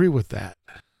I agree with that.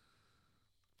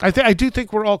 I do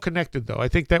think we're all connected, though. I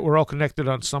think that we're all connected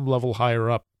on some level higher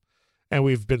up, and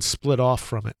we've been split off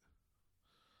from it.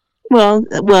 Well,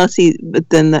 see, but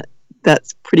then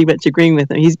that's pretty much agreeing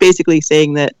with him. He's basically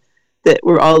saying that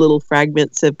we're all little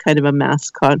fragments of kind of a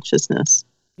mass consciousness.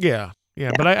 Yeah.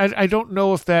 But I don't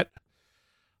know if that...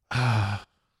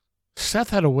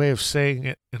 Seth had a way of saying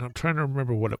it, and I'm trying to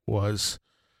remember what it was.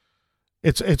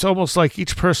 It's almost like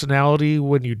each personality,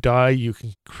 when you die, you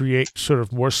can create sort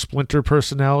of more splinter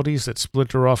personalities that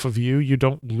splinter off of you. You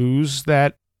don't lose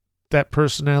that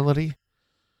personality,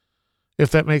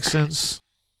 if that makes sense.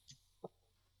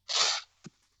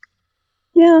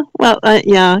 Yeah, well,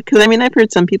 yeah, because I've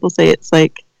heard some people say it's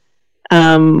like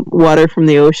water from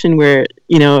the ocean, where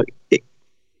it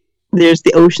there's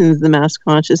the oceans, the mass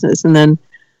consciousness, and then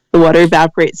the water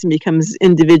evaporates and becomes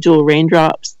individual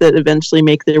raindrops that eventually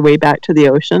make their way back to the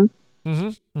ocean.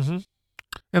 Mm-hmm. Mm-hmm.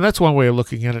 And that's one way of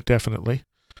looking at it, definitely.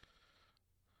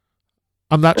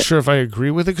 I'm not sure if I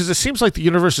agree with it, because it seems like the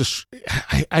universe is...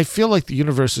 I feel like the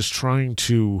universe is trying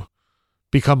to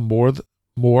become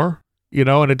more,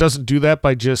 and it doesn't do that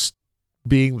by just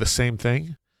being the same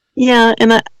thing. Yeah,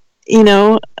 and,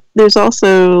 there's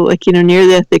also,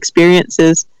 near-death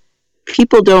experiences.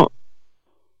 People don't...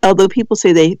 Although people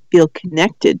say they feel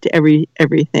connected to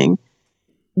everything,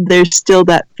 there's still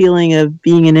that feeling of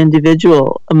being an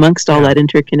individual amongst all that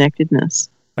interconnectedness.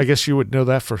 I guess you would know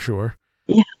that for sure.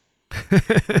 Yeah.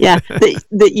 Yeah.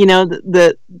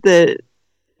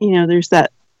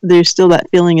 There's still that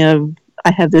feeling of,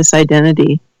 I have this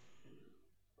identity.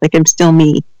 Like I'm still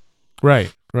me.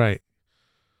 Right. I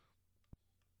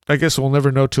guess we'll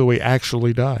never know till we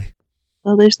actually die.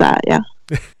 Well, there's that, yeah.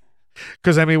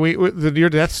 Because, the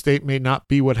near-death state may not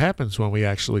be what happens when we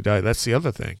actually die. That's the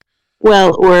other thing.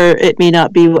 Well, or it may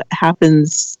not be what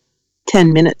happens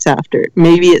 10 minutes after.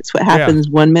 Maybe it's what happens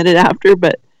 1 minute after,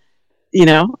 but,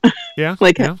 Yeah.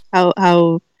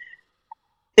 How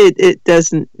it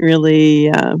doesn't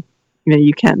really,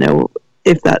 you can't know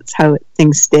if that's how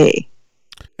things stay.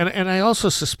 And I also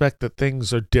suspect that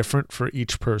things are different for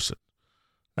each person.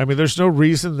 There's no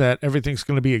reason that everything's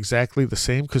going to be exactly the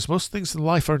same, because most things in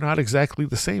life are not exactly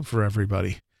the same for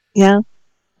everybody. Yeah.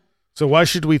 So why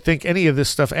should we think any of this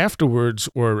stuff afterwards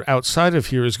or outside of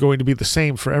here is going to be the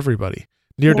same for everybody?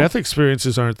 Near-death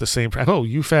experiences aren't the same. Oh,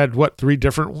 you've had, 3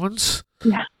 different ones?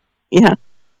 Yeah. Yeah.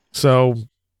 So,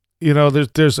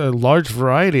 there's a large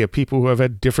variety of people who have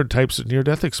had different types of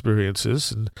near-death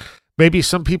experiences, and maybe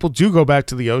some people do go back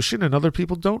to the ocean and other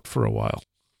people don't for a while.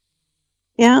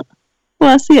 Yeah. Well,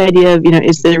 that's the idea of,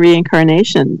 is there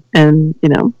reincarnation? And,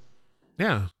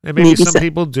 Yeah. And maybe some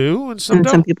people do and some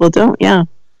don't. Some people don't, yeah.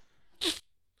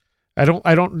 I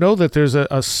don't know that there's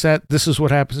a set, this is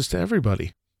what happens to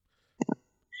everybody.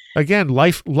 Again,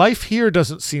 life here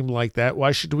doesn't seem like that.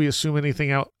 Why should we assume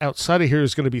anything outside of here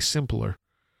is going to be simpler?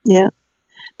 Yeah.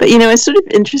 But, it's sort of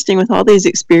interesting with all these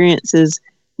experiences,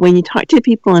 when you talk to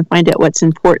people and find out what's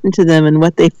important to them and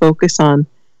what they focus on,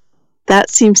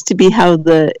 that seems to be how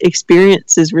the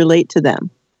experiences relate to them.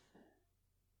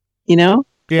 Yeah.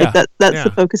 That's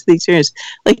the focus of the experience.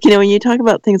 When you talk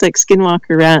about things like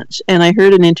Skinwalker Ranch, and I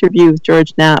heard an interview with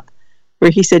George Knapp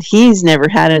where he said he's never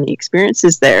had any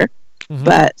experiences there,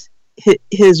 but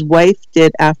his wife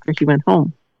did after he went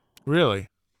home. Really?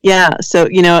 Yeah. So,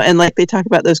 and they talk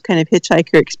about those kind of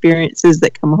hitchhiker experiences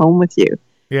that come home with you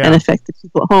and affect the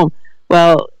people at home.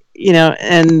 Well,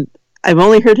 and I've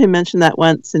only heard him mention that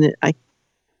once, and I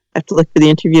have to look for the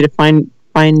interview to find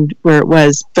where it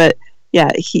was. But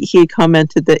yeah, he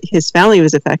commented that his family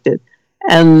was affected,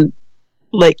 and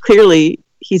clearly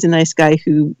he's a nice guy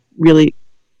who really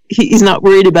he's not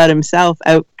worried about himself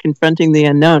out confronting the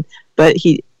unknown, but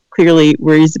he clearly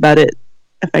worries about it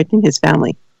affecting his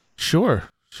family. Sure.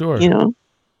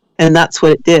 And that's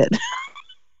what it did.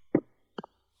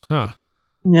 Huh.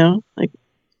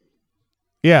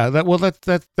 Yeah,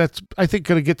 that's I think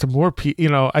going to get to more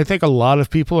people. I think a lot of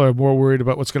people are more worried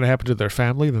about what's going to happen to their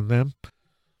family than them.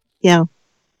 Yeah.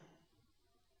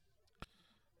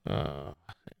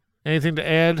 Anything to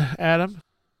add, Adam?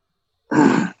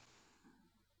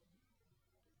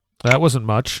 That wasn't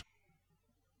much.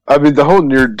 The whole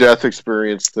near-death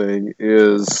experience thing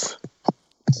is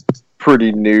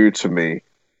pretty new to me.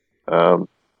 I'm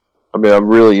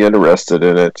really interested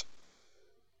in it,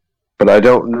 but I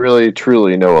don't really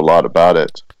truly know a lot about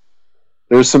it.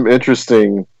 There's some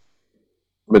interesting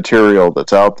material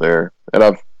that's out there, and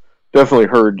I've definitely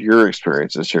heard your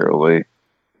experiences, Cheryl Lee.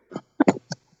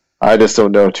 I just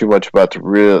don't know too much about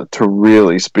to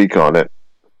really speak on it.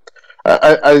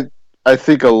 I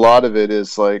think a lot of it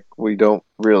is we don't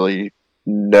really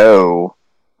know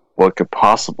what could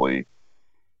possibly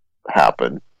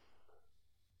happen.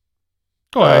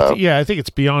 Oh, I think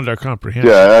it's beyond our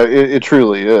comprehension. Yeah, it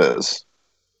truly is,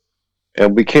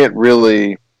 and we can't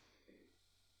really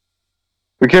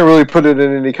put it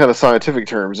in any kind of scientific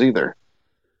terms either.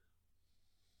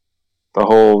 The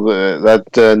whole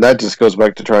that just goes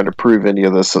back to trying to prove any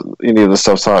of this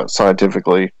stuff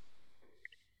scientifically.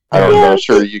 I'm not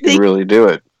sure you can really do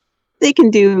it. They can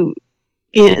do.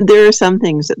 There are some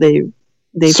things that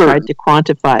they tried to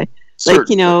quantify.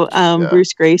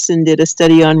 Bruce Grayson did a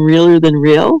study on realer than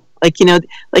real.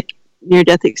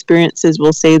 Near-death experiences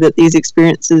will say that these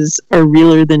experiences are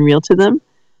realer than real to them.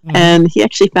 Mm-hmm. And he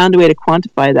actually found a way to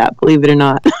quantify that, believe it or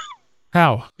not.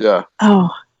 How? Yeah. Oh.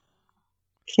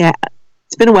 Yeah.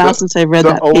 It's been a while since I read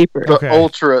that paper.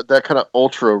 That kind of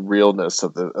ultra realness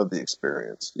of the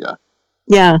experience. Yeah.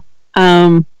 Yeah.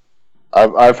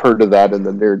 I've heard of that in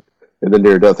the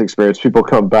near death experience. People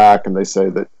come back and they say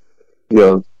that,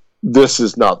 this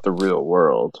is not the real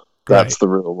world. That's the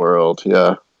real world.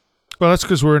 Yeah. Well, that's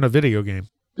because we're in a video game.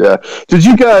 Yeah. Did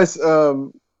you guys see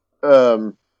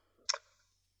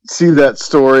that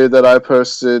story that I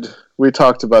posted? We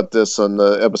talked about this on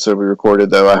the episode we recorded,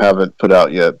 though I haven't put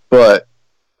out yet. But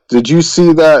did you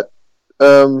see that,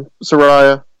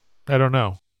 Soraya? I don't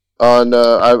know.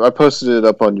 I posted it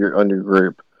up on your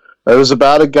group. It was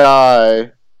about a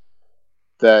guy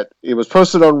that it was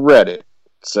posted on Reddit.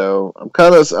 So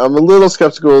I'm a little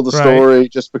skeptical of the story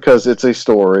just because it's a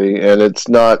story and it's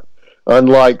not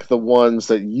unlike the ones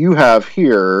that you have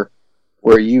here,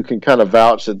 where you can kind of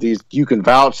vouch that these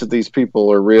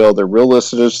people are real. They're real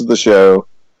listeners to the show.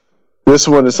 This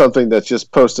one is something that's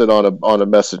just posted on a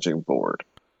messaging board.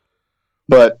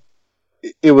 But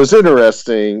it was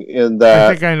interesting in that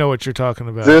I think I know what you're talking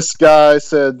about. This guy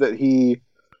said that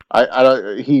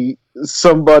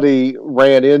somebody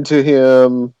ran into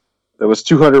him that was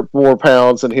 200 more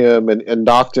pounds than him and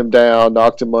knocked him down,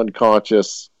 knocked him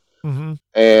unconscious. Mm-hmm.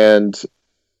 And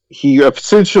he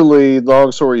essentially,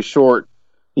 long story short,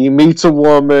 he meets a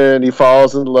woman, he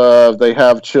falls in love, they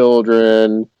have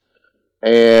children,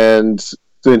 and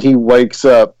then he wakes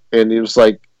up and it was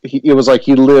like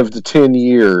he lived 10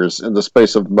 years in the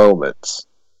space of moments.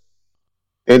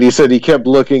 And he said he kept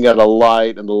looking at a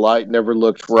light and the light never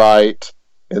looked right.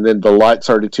 And then the light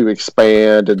started to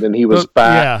expand and then he was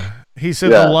back. Yeah. He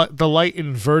said the light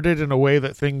inverted in a way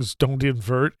that things don't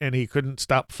invert, and he couldn't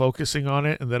stop focusing on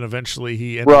it, and then eventually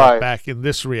he ended up back in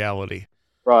this reality.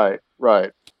 Right.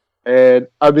 And,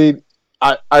 I mean,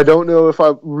 I don't know if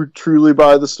I truly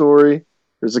buy the story.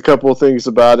 There's a couple of things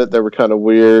about it that were kind of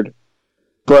weird.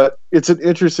 But it's an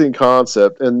interesting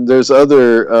concept, and there's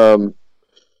other...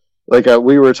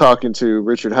 we were talking to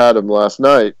Richard Haddam last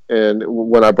night, and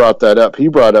when I brought that up, he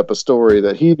brought up a story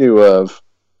that he knew of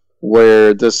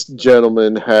where this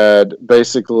gentleman had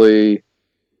basically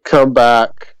come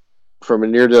back from a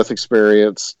near-death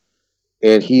experience,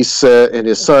 and he said, and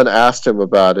his son asked him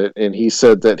about it, and he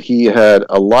said that he had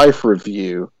a life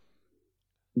review,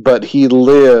 but he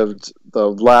lived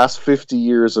the last 50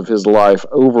 years of his life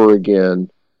over again.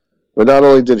 But not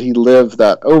only did he live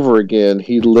that over again,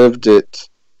 he lived it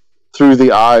through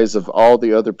the eyes of all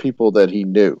the other people that he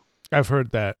knew. I've heard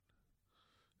that.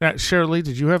 Now, Shirley,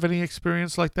 did you have any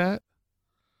experience like that?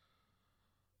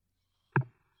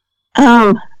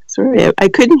 Sorry, I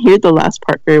couldn't hear the last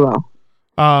part very well.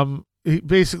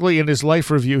 Basically, in his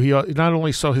life review, he not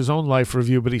only saw his own life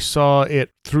review, but he saw it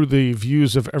through the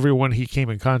views of everyone he came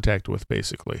in contact with,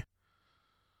 basically.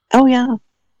 Oh, yeah.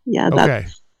 Yeah,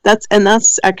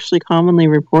 that's actually commonly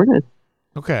reported.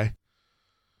 Okay.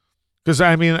 Because,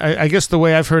 I mean, I guess the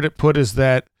way I've heard it put is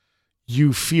that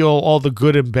you feel all the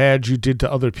good and bad you did to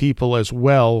other people as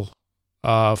well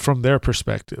from their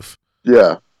perspective.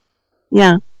 Yeah.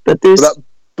 Yeah, but there's...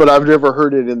 But I've never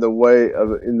heard it in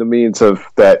the means of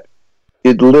that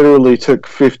it literally took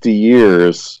 50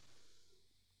 years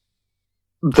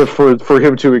for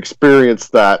him to experience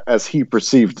that as he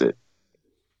perceived it.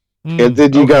 And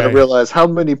then you got to realize how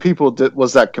many people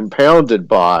was that compounded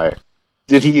by.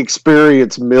 Did he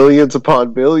experience millions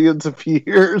upon millions of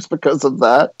years because of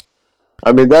that?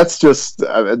 I mean, that's just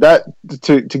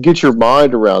to get your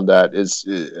mind around that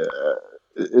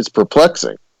is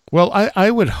perplexing. Well,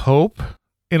 I would hope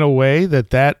in a way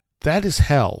that is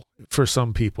hell for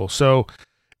some people. So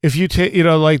if you take,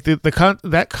 like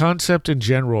that concept in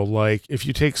general, like if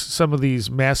you take some of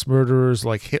these mass murderers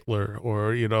like Hitler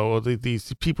or,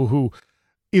 these people who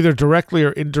either directly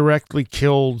or indirectly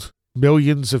killed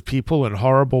millions of people in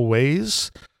horrible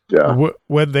ways. Yeah.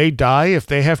 When they die, if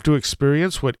they have to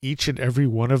experience what each and every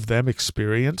one of them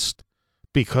experienced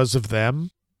because of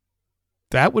them,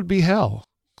 that would be hell.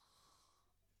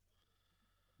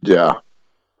 Yeah.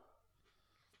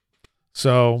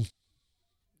 So,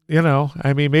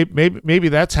 I mean, maybe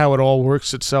that's how it all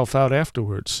works itself out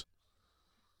afterwards.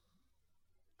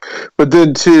 But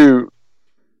then, too,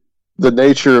 the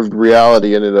nature of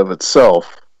reality in and of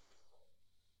itself.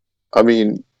 I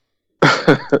mean,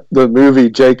 the movie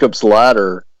Jacob's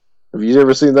Ladder. Have you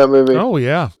ever seen that movie? Oh,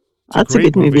 yeah. That's a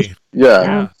good movie.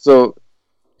 Yeah. So,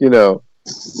 the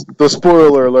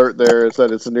spoiler alert there is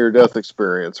that it's a near-death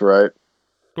experience, right?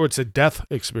 Or it's a death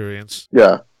experience.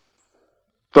 Yeah.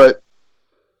 But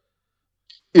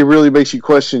it really makes you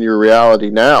question your reality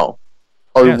now.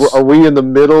 Are we in the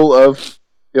middle of,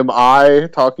 am I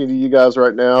talking to you guys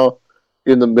right now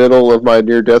in the middle of my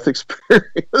near-death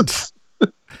experience?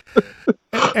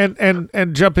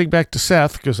 And jumping back to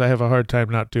Seth, because I have a hard time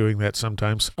not doing that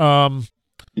sometimes.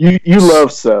 You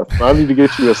love Seth. I need to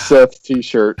get you a Seth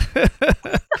T-shirt.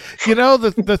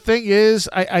 The thing is,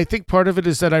 I think part of it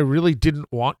is that I really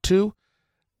didn't want to,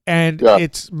 and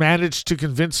it's managed to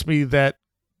convince me that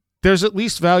there's at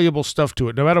least valuable stuff to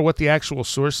it. No matter what the actual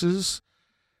source is,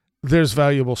 there's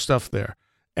valuable stuff there.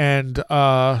 And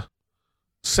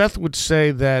Seth would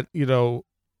say that,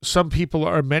 some people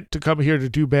are meant to come here to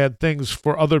do bad things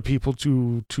for other people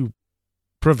to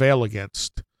prevail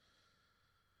against.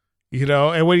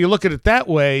 And when you look at it that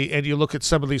way and you look at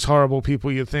some of these horrible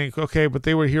people, you think, okay, but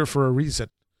they were here for a reason.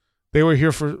 They were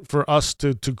here for us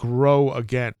to grow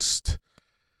against.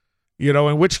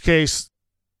 In which case,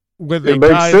 when they die...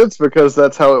 It makes sense because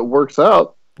that's how it works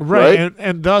out. Right?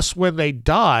 And thus, when they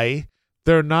die,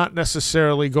 they're not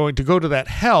necessarily going to go to that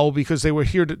hell because they were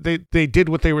here. They did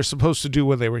what they were supposed to do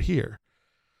when they were here.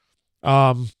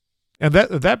 And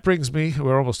that brings me...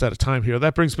 We're almost out of time here.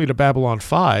 That brings me to Babylon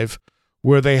 5,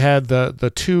 where they had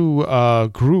the two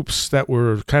groups that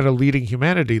were kind of leading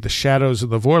humanity, the Shadows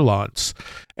and the Vorlons.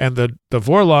 And the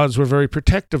Vorlons were very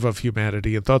protective of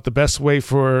humanity and thought the best way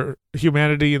for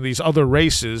humanity and these other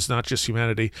races, not just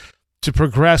humanity, to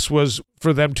progress was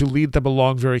for them to lead them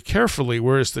along very carefully,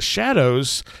 whereas the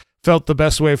Shadows felt the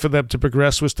best way for them to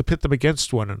progress was to pit them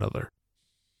against one another.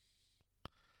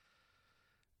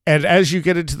 And as you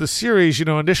get into the series,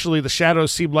 initially the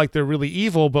Shadows seem like they're really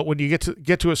evil, but when you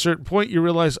get to a certain point, you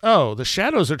realize, oh, the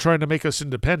Shadows are trying to make us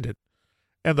independent,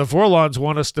 and the Vorlons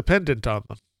want us dependent on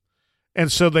them. And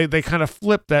so they kind of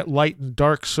flip that light and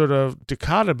dark sort of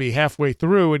dichotomy halfway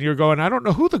through, and you're going, I don't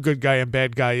know who the good guy and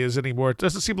bad guy is anymore. It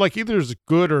doesn't seem like either is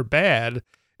good or bad.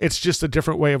 It's just a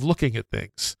different way of looking at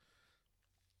things.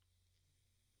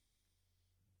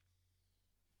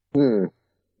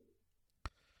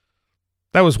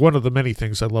 That was one of the many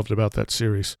things I loved about that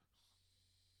series.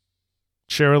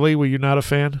 Sherilee, were you not a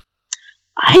fan?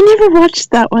 I never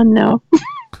watched that one, no.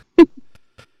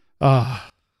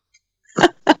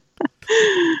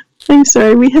 I'm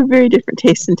sorry, we have very different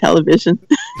tastes in television.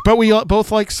 But we both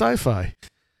like sci-fi.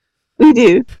 We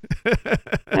do.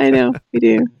 I know, we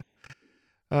do.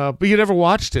 But you never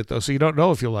watched it, though, so you don't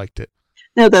know if you liked it.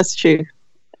 No, that's true.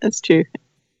 That's true.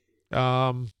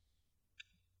 Yeah,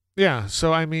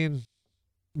 so I mean,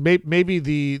 maybe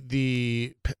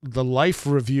the life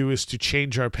review is to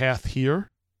change our path here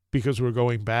because we're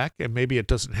going back, and maybe it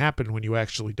doesn't happen when you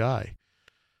actually die.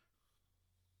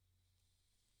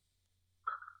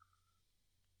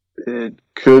 It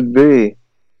could be.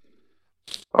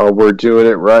 Or we're doing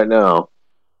it right now.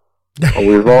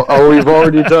 We've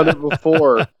already done it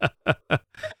before. I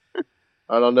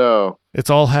don't know. It's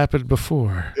all happened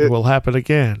before. It will happen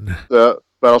again.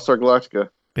 Battlestar Galactica.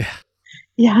 Yeah.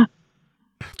 Yeah.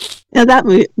 Yeah,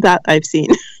 that I've seen.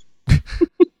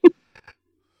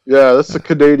 Yeah, that's a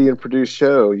Canadian-produced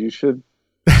show. You should.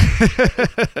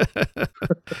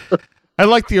 I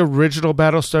liked the original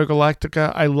Battlestar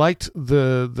Galactica. I liked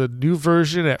the new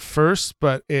version at first,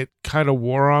 but it kind of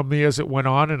wore on me as it went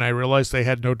on, and I realized they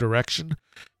had no direction.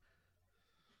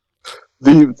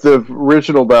 The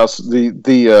original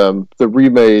the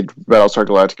remade Battlestar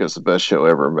Galactica is the best show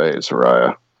ever made,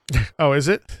 Soraya. Oh, is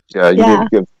it? Yeah, you need to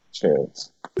give it a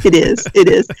chance. It is.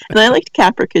 And I liked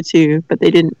Caprica too, but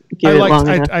they didn't give it long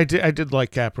enough. I did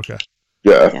like Caprica.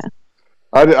 Yeah.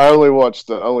 I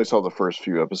only saw the first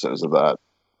few episodes of that.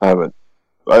 I haven't.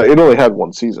 It only had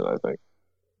one season, I think.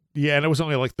 Yeah, and it was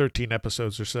only like 13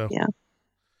 episodes or so. Yeah.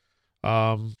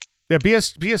 Yeah,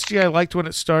 BSG I liked when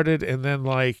it started, and then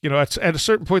at a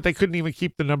certain point they couldn't even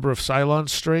keep the number of Cylons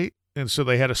straight, and so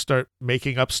they had to start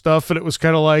making up stuff, and it was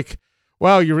kind of like,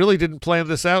 wow, you really didn't plan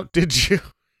this out, did you?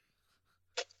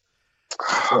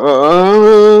 I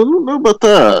don't know about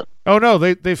that. Oh no,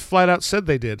 they flat out said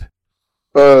they did.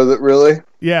 Really?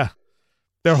 Yeah.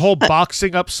 Their whole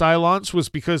boxing up Cylons was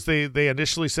because they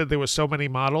initially said there were so many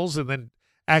models and then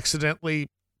accidentally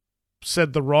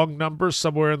said the wrong number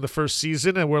somewhere in the first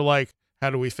season, and we're like, how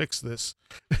do we fix this?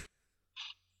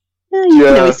 You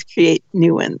can always create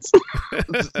new ones.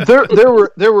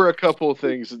 there were a couple of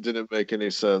things that didn't make any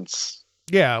sense.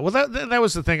 Yeah, well that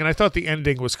was the thing, and I thought the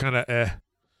ending was kind of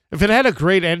If it had a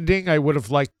great ending, I would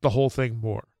have liked the whole thing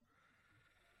more.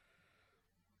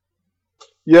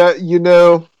 Yeah,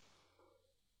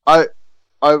 I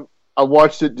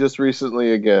watched it just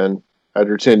recently again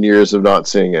after 10 years of not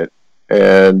seeing it,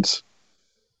 and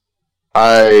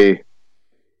there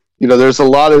is a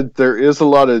lot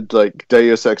of like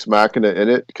Deus Ex Machina in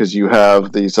it because you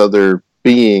have these other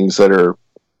beings that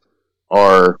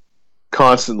are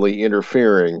constantly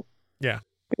interfering. Yeah.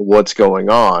 In what's going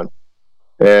on,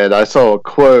 And I saw a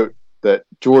quote that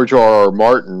George R.R.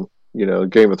 Martin,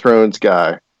 Game of Thrones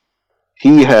guy,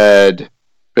 he had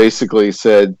basically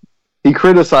said, he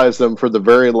criticized them for the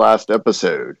very last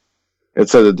episode and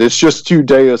said that it's just too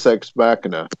Deus Ex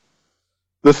Machina.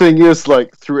 The thing is,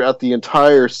 like, throughout the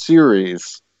entire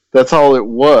series, that's all it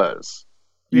was.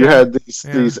 You had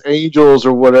these angels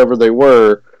or whatever they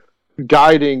were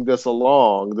guiding this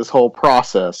along, this whole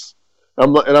process.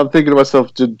 I'm thinking to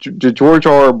myself, did George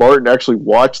R.R. Martin actually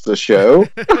watch the show?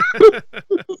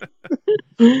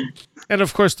 And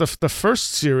of course, the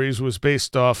first series was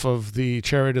based off of the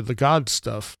Chariot of the Gods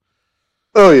stuff.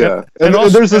 Oh yeah, and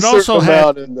there's a certain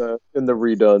amount in the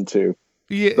redone too.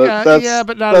 Yeah,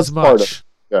 but not as much.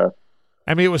 Yeah,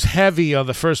 I mean, it was heavy on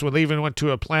the first one. They even went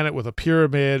to a planet with a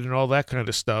pyramid and all that kind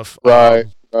of stuff. Right.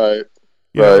 It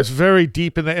was very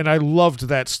deep in that, and I loved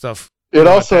that stuff. It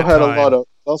also had a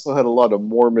lot of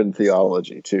Mormon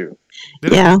theology too.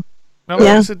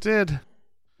 Yes, it did.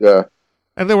 Yeah.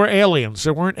 And there were aliens.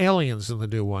 There weren't aliens in the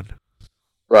new one.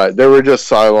 Right. They were just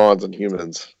Cylons and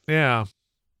humans. Yeah.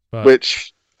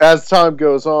 Which, as time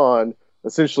goes on,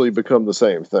 essentially become the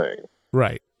same thing.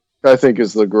 Right. I think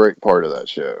is the great part of that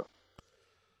show.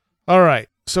 All right.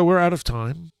 So we're out of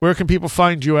time. Where can people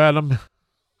find you, Adam?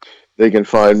 They can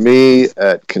find me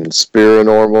at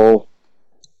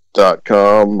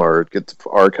conspiranormal.com or get the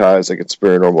archives at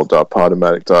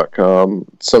conspiranormal.podomatic.com.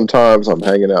 Sometimes I'm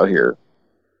hanging out here.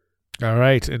 All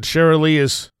right. And Shirley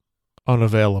is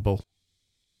unavailable.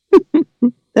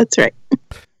 That's right.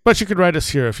 But you can write us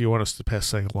here if you want us to pass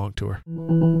something along to her.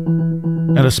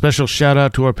 And a special shout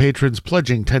out to our patrons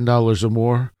pledging $10 or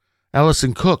more.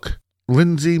 Allison Cook,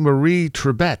 Lindsay Marie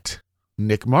Trebet,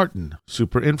 Nick Martin,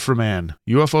 Super Inframan,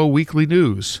 UFO Weekly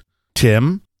News,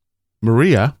 Tim,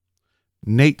 Maria,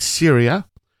 Nate Syria,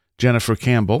 Jennifer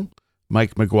Campbell,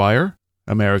 Mike McGuire,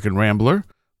 American Rambler,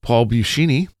 Paul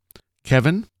Buscini,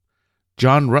 Kevin,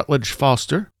 John Rutledge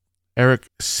Foster, Eric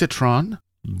Citron,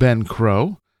 Ben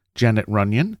Crow, Janet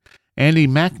Runyon, Andy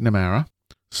McNamara,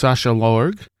 Sasha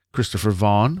Lorg, Christopher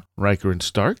Vaughn, Riker and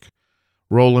Stark,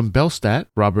 Roland Belstadt,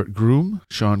 Robert Groom,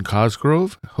 Sean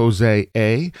Cosgrove, Jose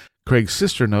A., Craig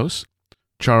Cisternos,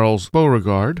 Charles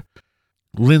Beauregard,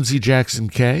 Lindsey Jackson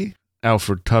K.,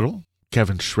 Alfred Tuttle,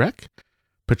 Kevin Schreck,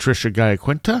 Patricia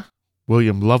Giaquinta,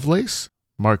 William Lovelace,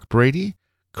 Mark Brady,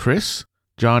 Chris,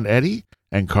 John Eddy,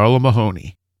 and Carla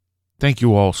Mahoney. Thank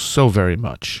you all so very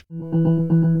much.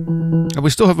 And we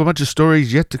still have a bunch of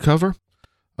stories yet to cover.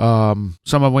 Some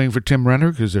I'm waiting for Tim Renner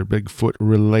because they're Bigfoot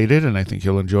related, and I think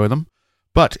he'll enjoy them.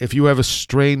 But if you have a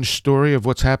strange story of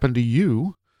what's happened to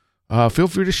you, feel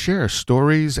free to share.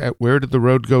 Stories at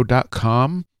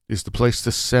wheredidtheroadgo.com is the place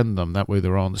to send them. That way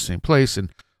they're all in the same place.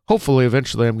 And hopefully,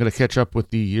 eventually, I'm going to catch up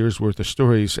with the year's worth of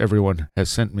stories everyone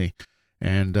has sent me.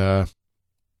 And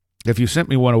if you sent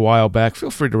me one a while back,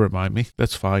 feel free to remind me.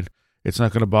 That's fine. It's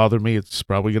not going to bother me. It's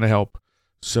probably going to help.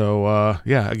 So,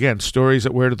 again, stories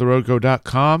at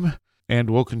wheredidtheroadgo.com, and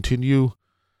we'll continue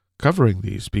covering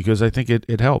these because I think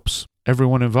it helps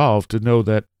everyone involved to know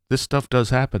that this stuff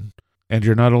does happen, and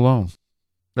you're not alone.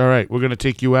 All right, we're going to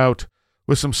take you out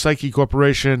with some Psyche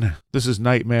Corporation. This is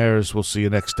Nightmares. We'll see you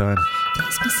next time.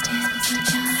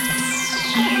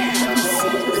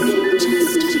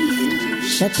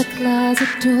 Shut the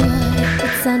closet door,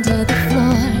 it's under the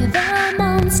floor, the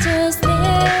monster's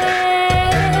there.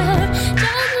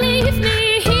 Don't leave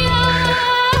me here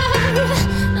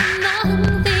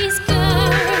among these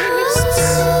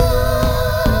ghosts.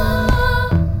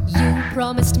 You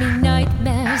promised me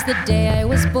nightmares the day I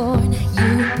was born.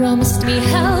 You promised me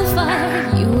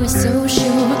hellfire, you were so sure.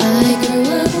 I grew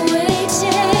up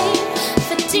waiting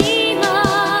for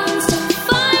demons to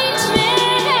find me.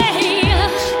 I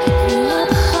grew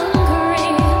up hungry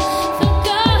for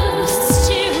ghosts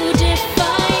to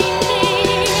define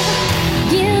me.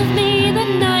 Give me the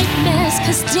nightmares,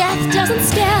 'cause death doesn't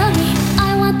scare me.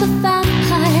 I want the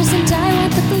vampires and I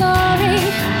want the glory.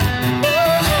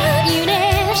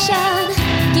 Unition,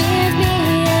 give me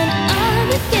an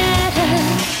Armageddon.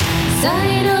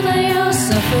 Sign over your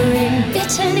suffering,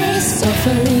 bitterness,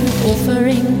 suffering,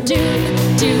 offering, doom,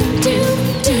 doom, doom,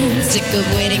 doom. Sick of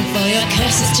waiting for your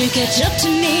curses to catch up to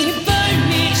me. Burn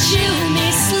me, chew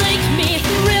me, slake me,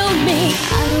 thrill me. I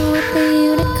don't want the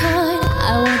unicorn, I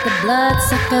want the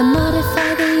bloodsucker,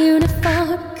 modify the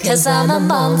uniform, 'cause I'm a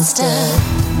monster.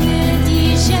 Ne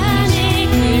dis jamais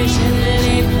que je ne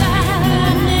l'ai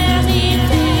pas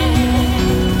mérité.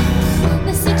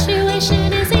 The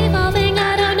situation is evolving,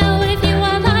 I don't know if you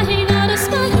are lying on a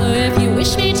spot or if you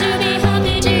wish me to be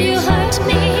happy. Do you hurt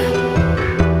me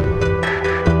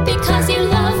because you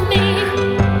love me?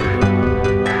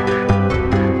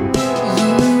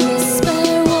 You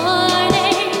whisper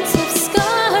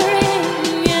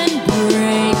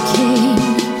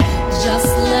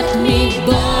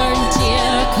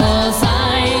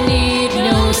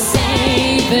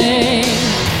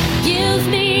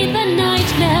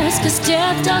nightmares, 'cause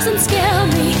death doesn't scare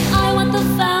me. I want the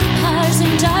vampires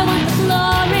and I want the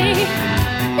glory.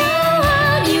 No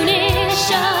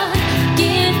ammunition,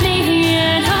 give me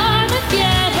an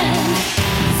Armageddon.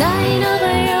 Thine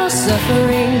over your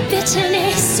suffering,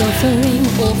 bitterness, offering,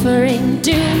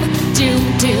 doom,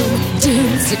 doom, doom,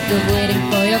 doom. Sick of waiting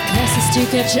for your curses to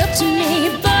catch up to me.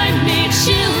 Burn me,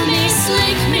 chill me,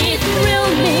 slake me, thrill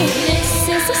me. This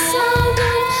is a sound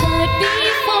I've heard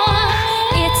before.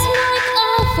 It's like a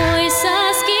voice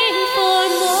asking for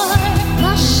more.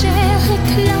 Ma chair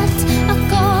éclate à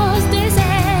cause des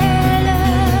ailes.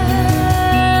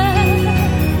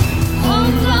 En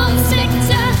grand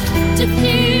spectacle de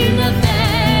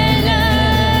primavera.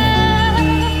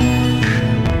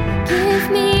 Give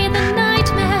me the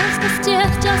nightmares, 'cause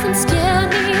death doesn't scare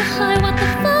me. I want the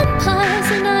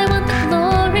vampires and I want the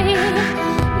glory.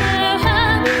 No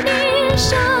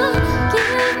ammunition,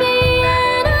 give me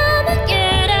an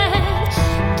Armageddon.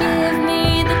 Give me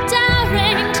the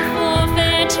daring to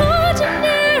forfeit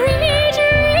ordinary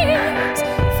dreams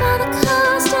for the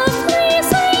cost of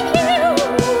pleasing you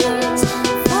is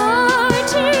far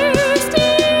too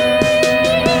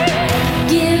steep.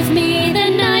 Give me the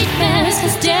nightmares,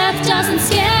 'cause death doesn't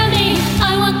scare me.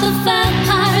 I want the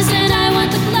vampires and I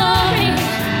want the glory.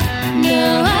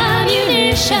 No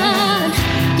ammunition,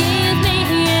 give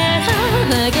me an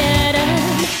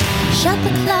Armageddon. Shut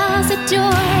the closet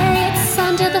door, it's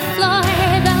under the floor.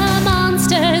 The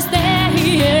monster's there.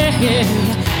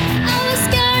 I was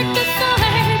scared before,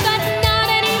 but not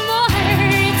anymore.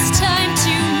 It's time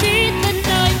to meet the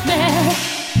nightmare.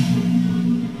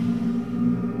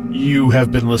 You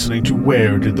have been listening to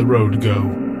Where Did the Road Go?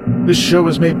 This show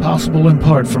is made possible in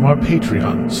part from our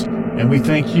Patreons, and we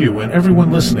thank you and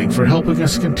everyone listening for helping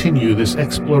us continue this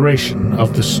exploration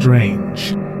of the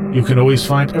strange. You can always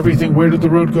find everything Where Did the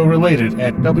Road Go related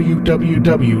at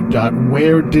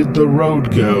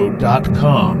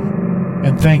www.wheredidtheroadgo.com.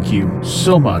 And thank you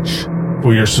so much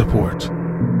for your support.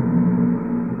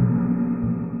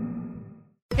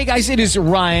 Hey guys, it is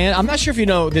Ryan. I'm not sure if you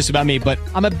know this about me, but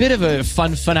I'm a bit of a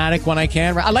fun fanatic when I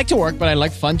can. I like to work, but I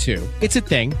like fun too. It's a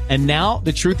thing. And now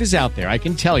the truth is out there. I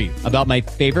can tell you about my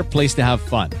favorite place to have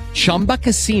fun. Chumba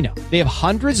Casino. They have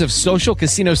hundreds of social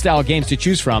casino style games to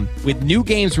choose from with new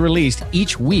games released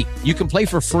each week. You can play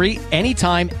for free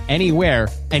anytime, anywhere.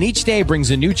 And each day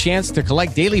brings a new chance to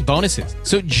collect daily bonuses.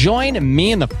 So join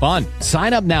me in the fun.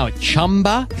 Sign up now at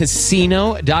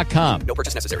ChumbaCasino.com. No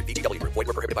purchase necessary. VGW Group. Void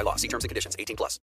where prohibited by law. See terms and conditions. 18+.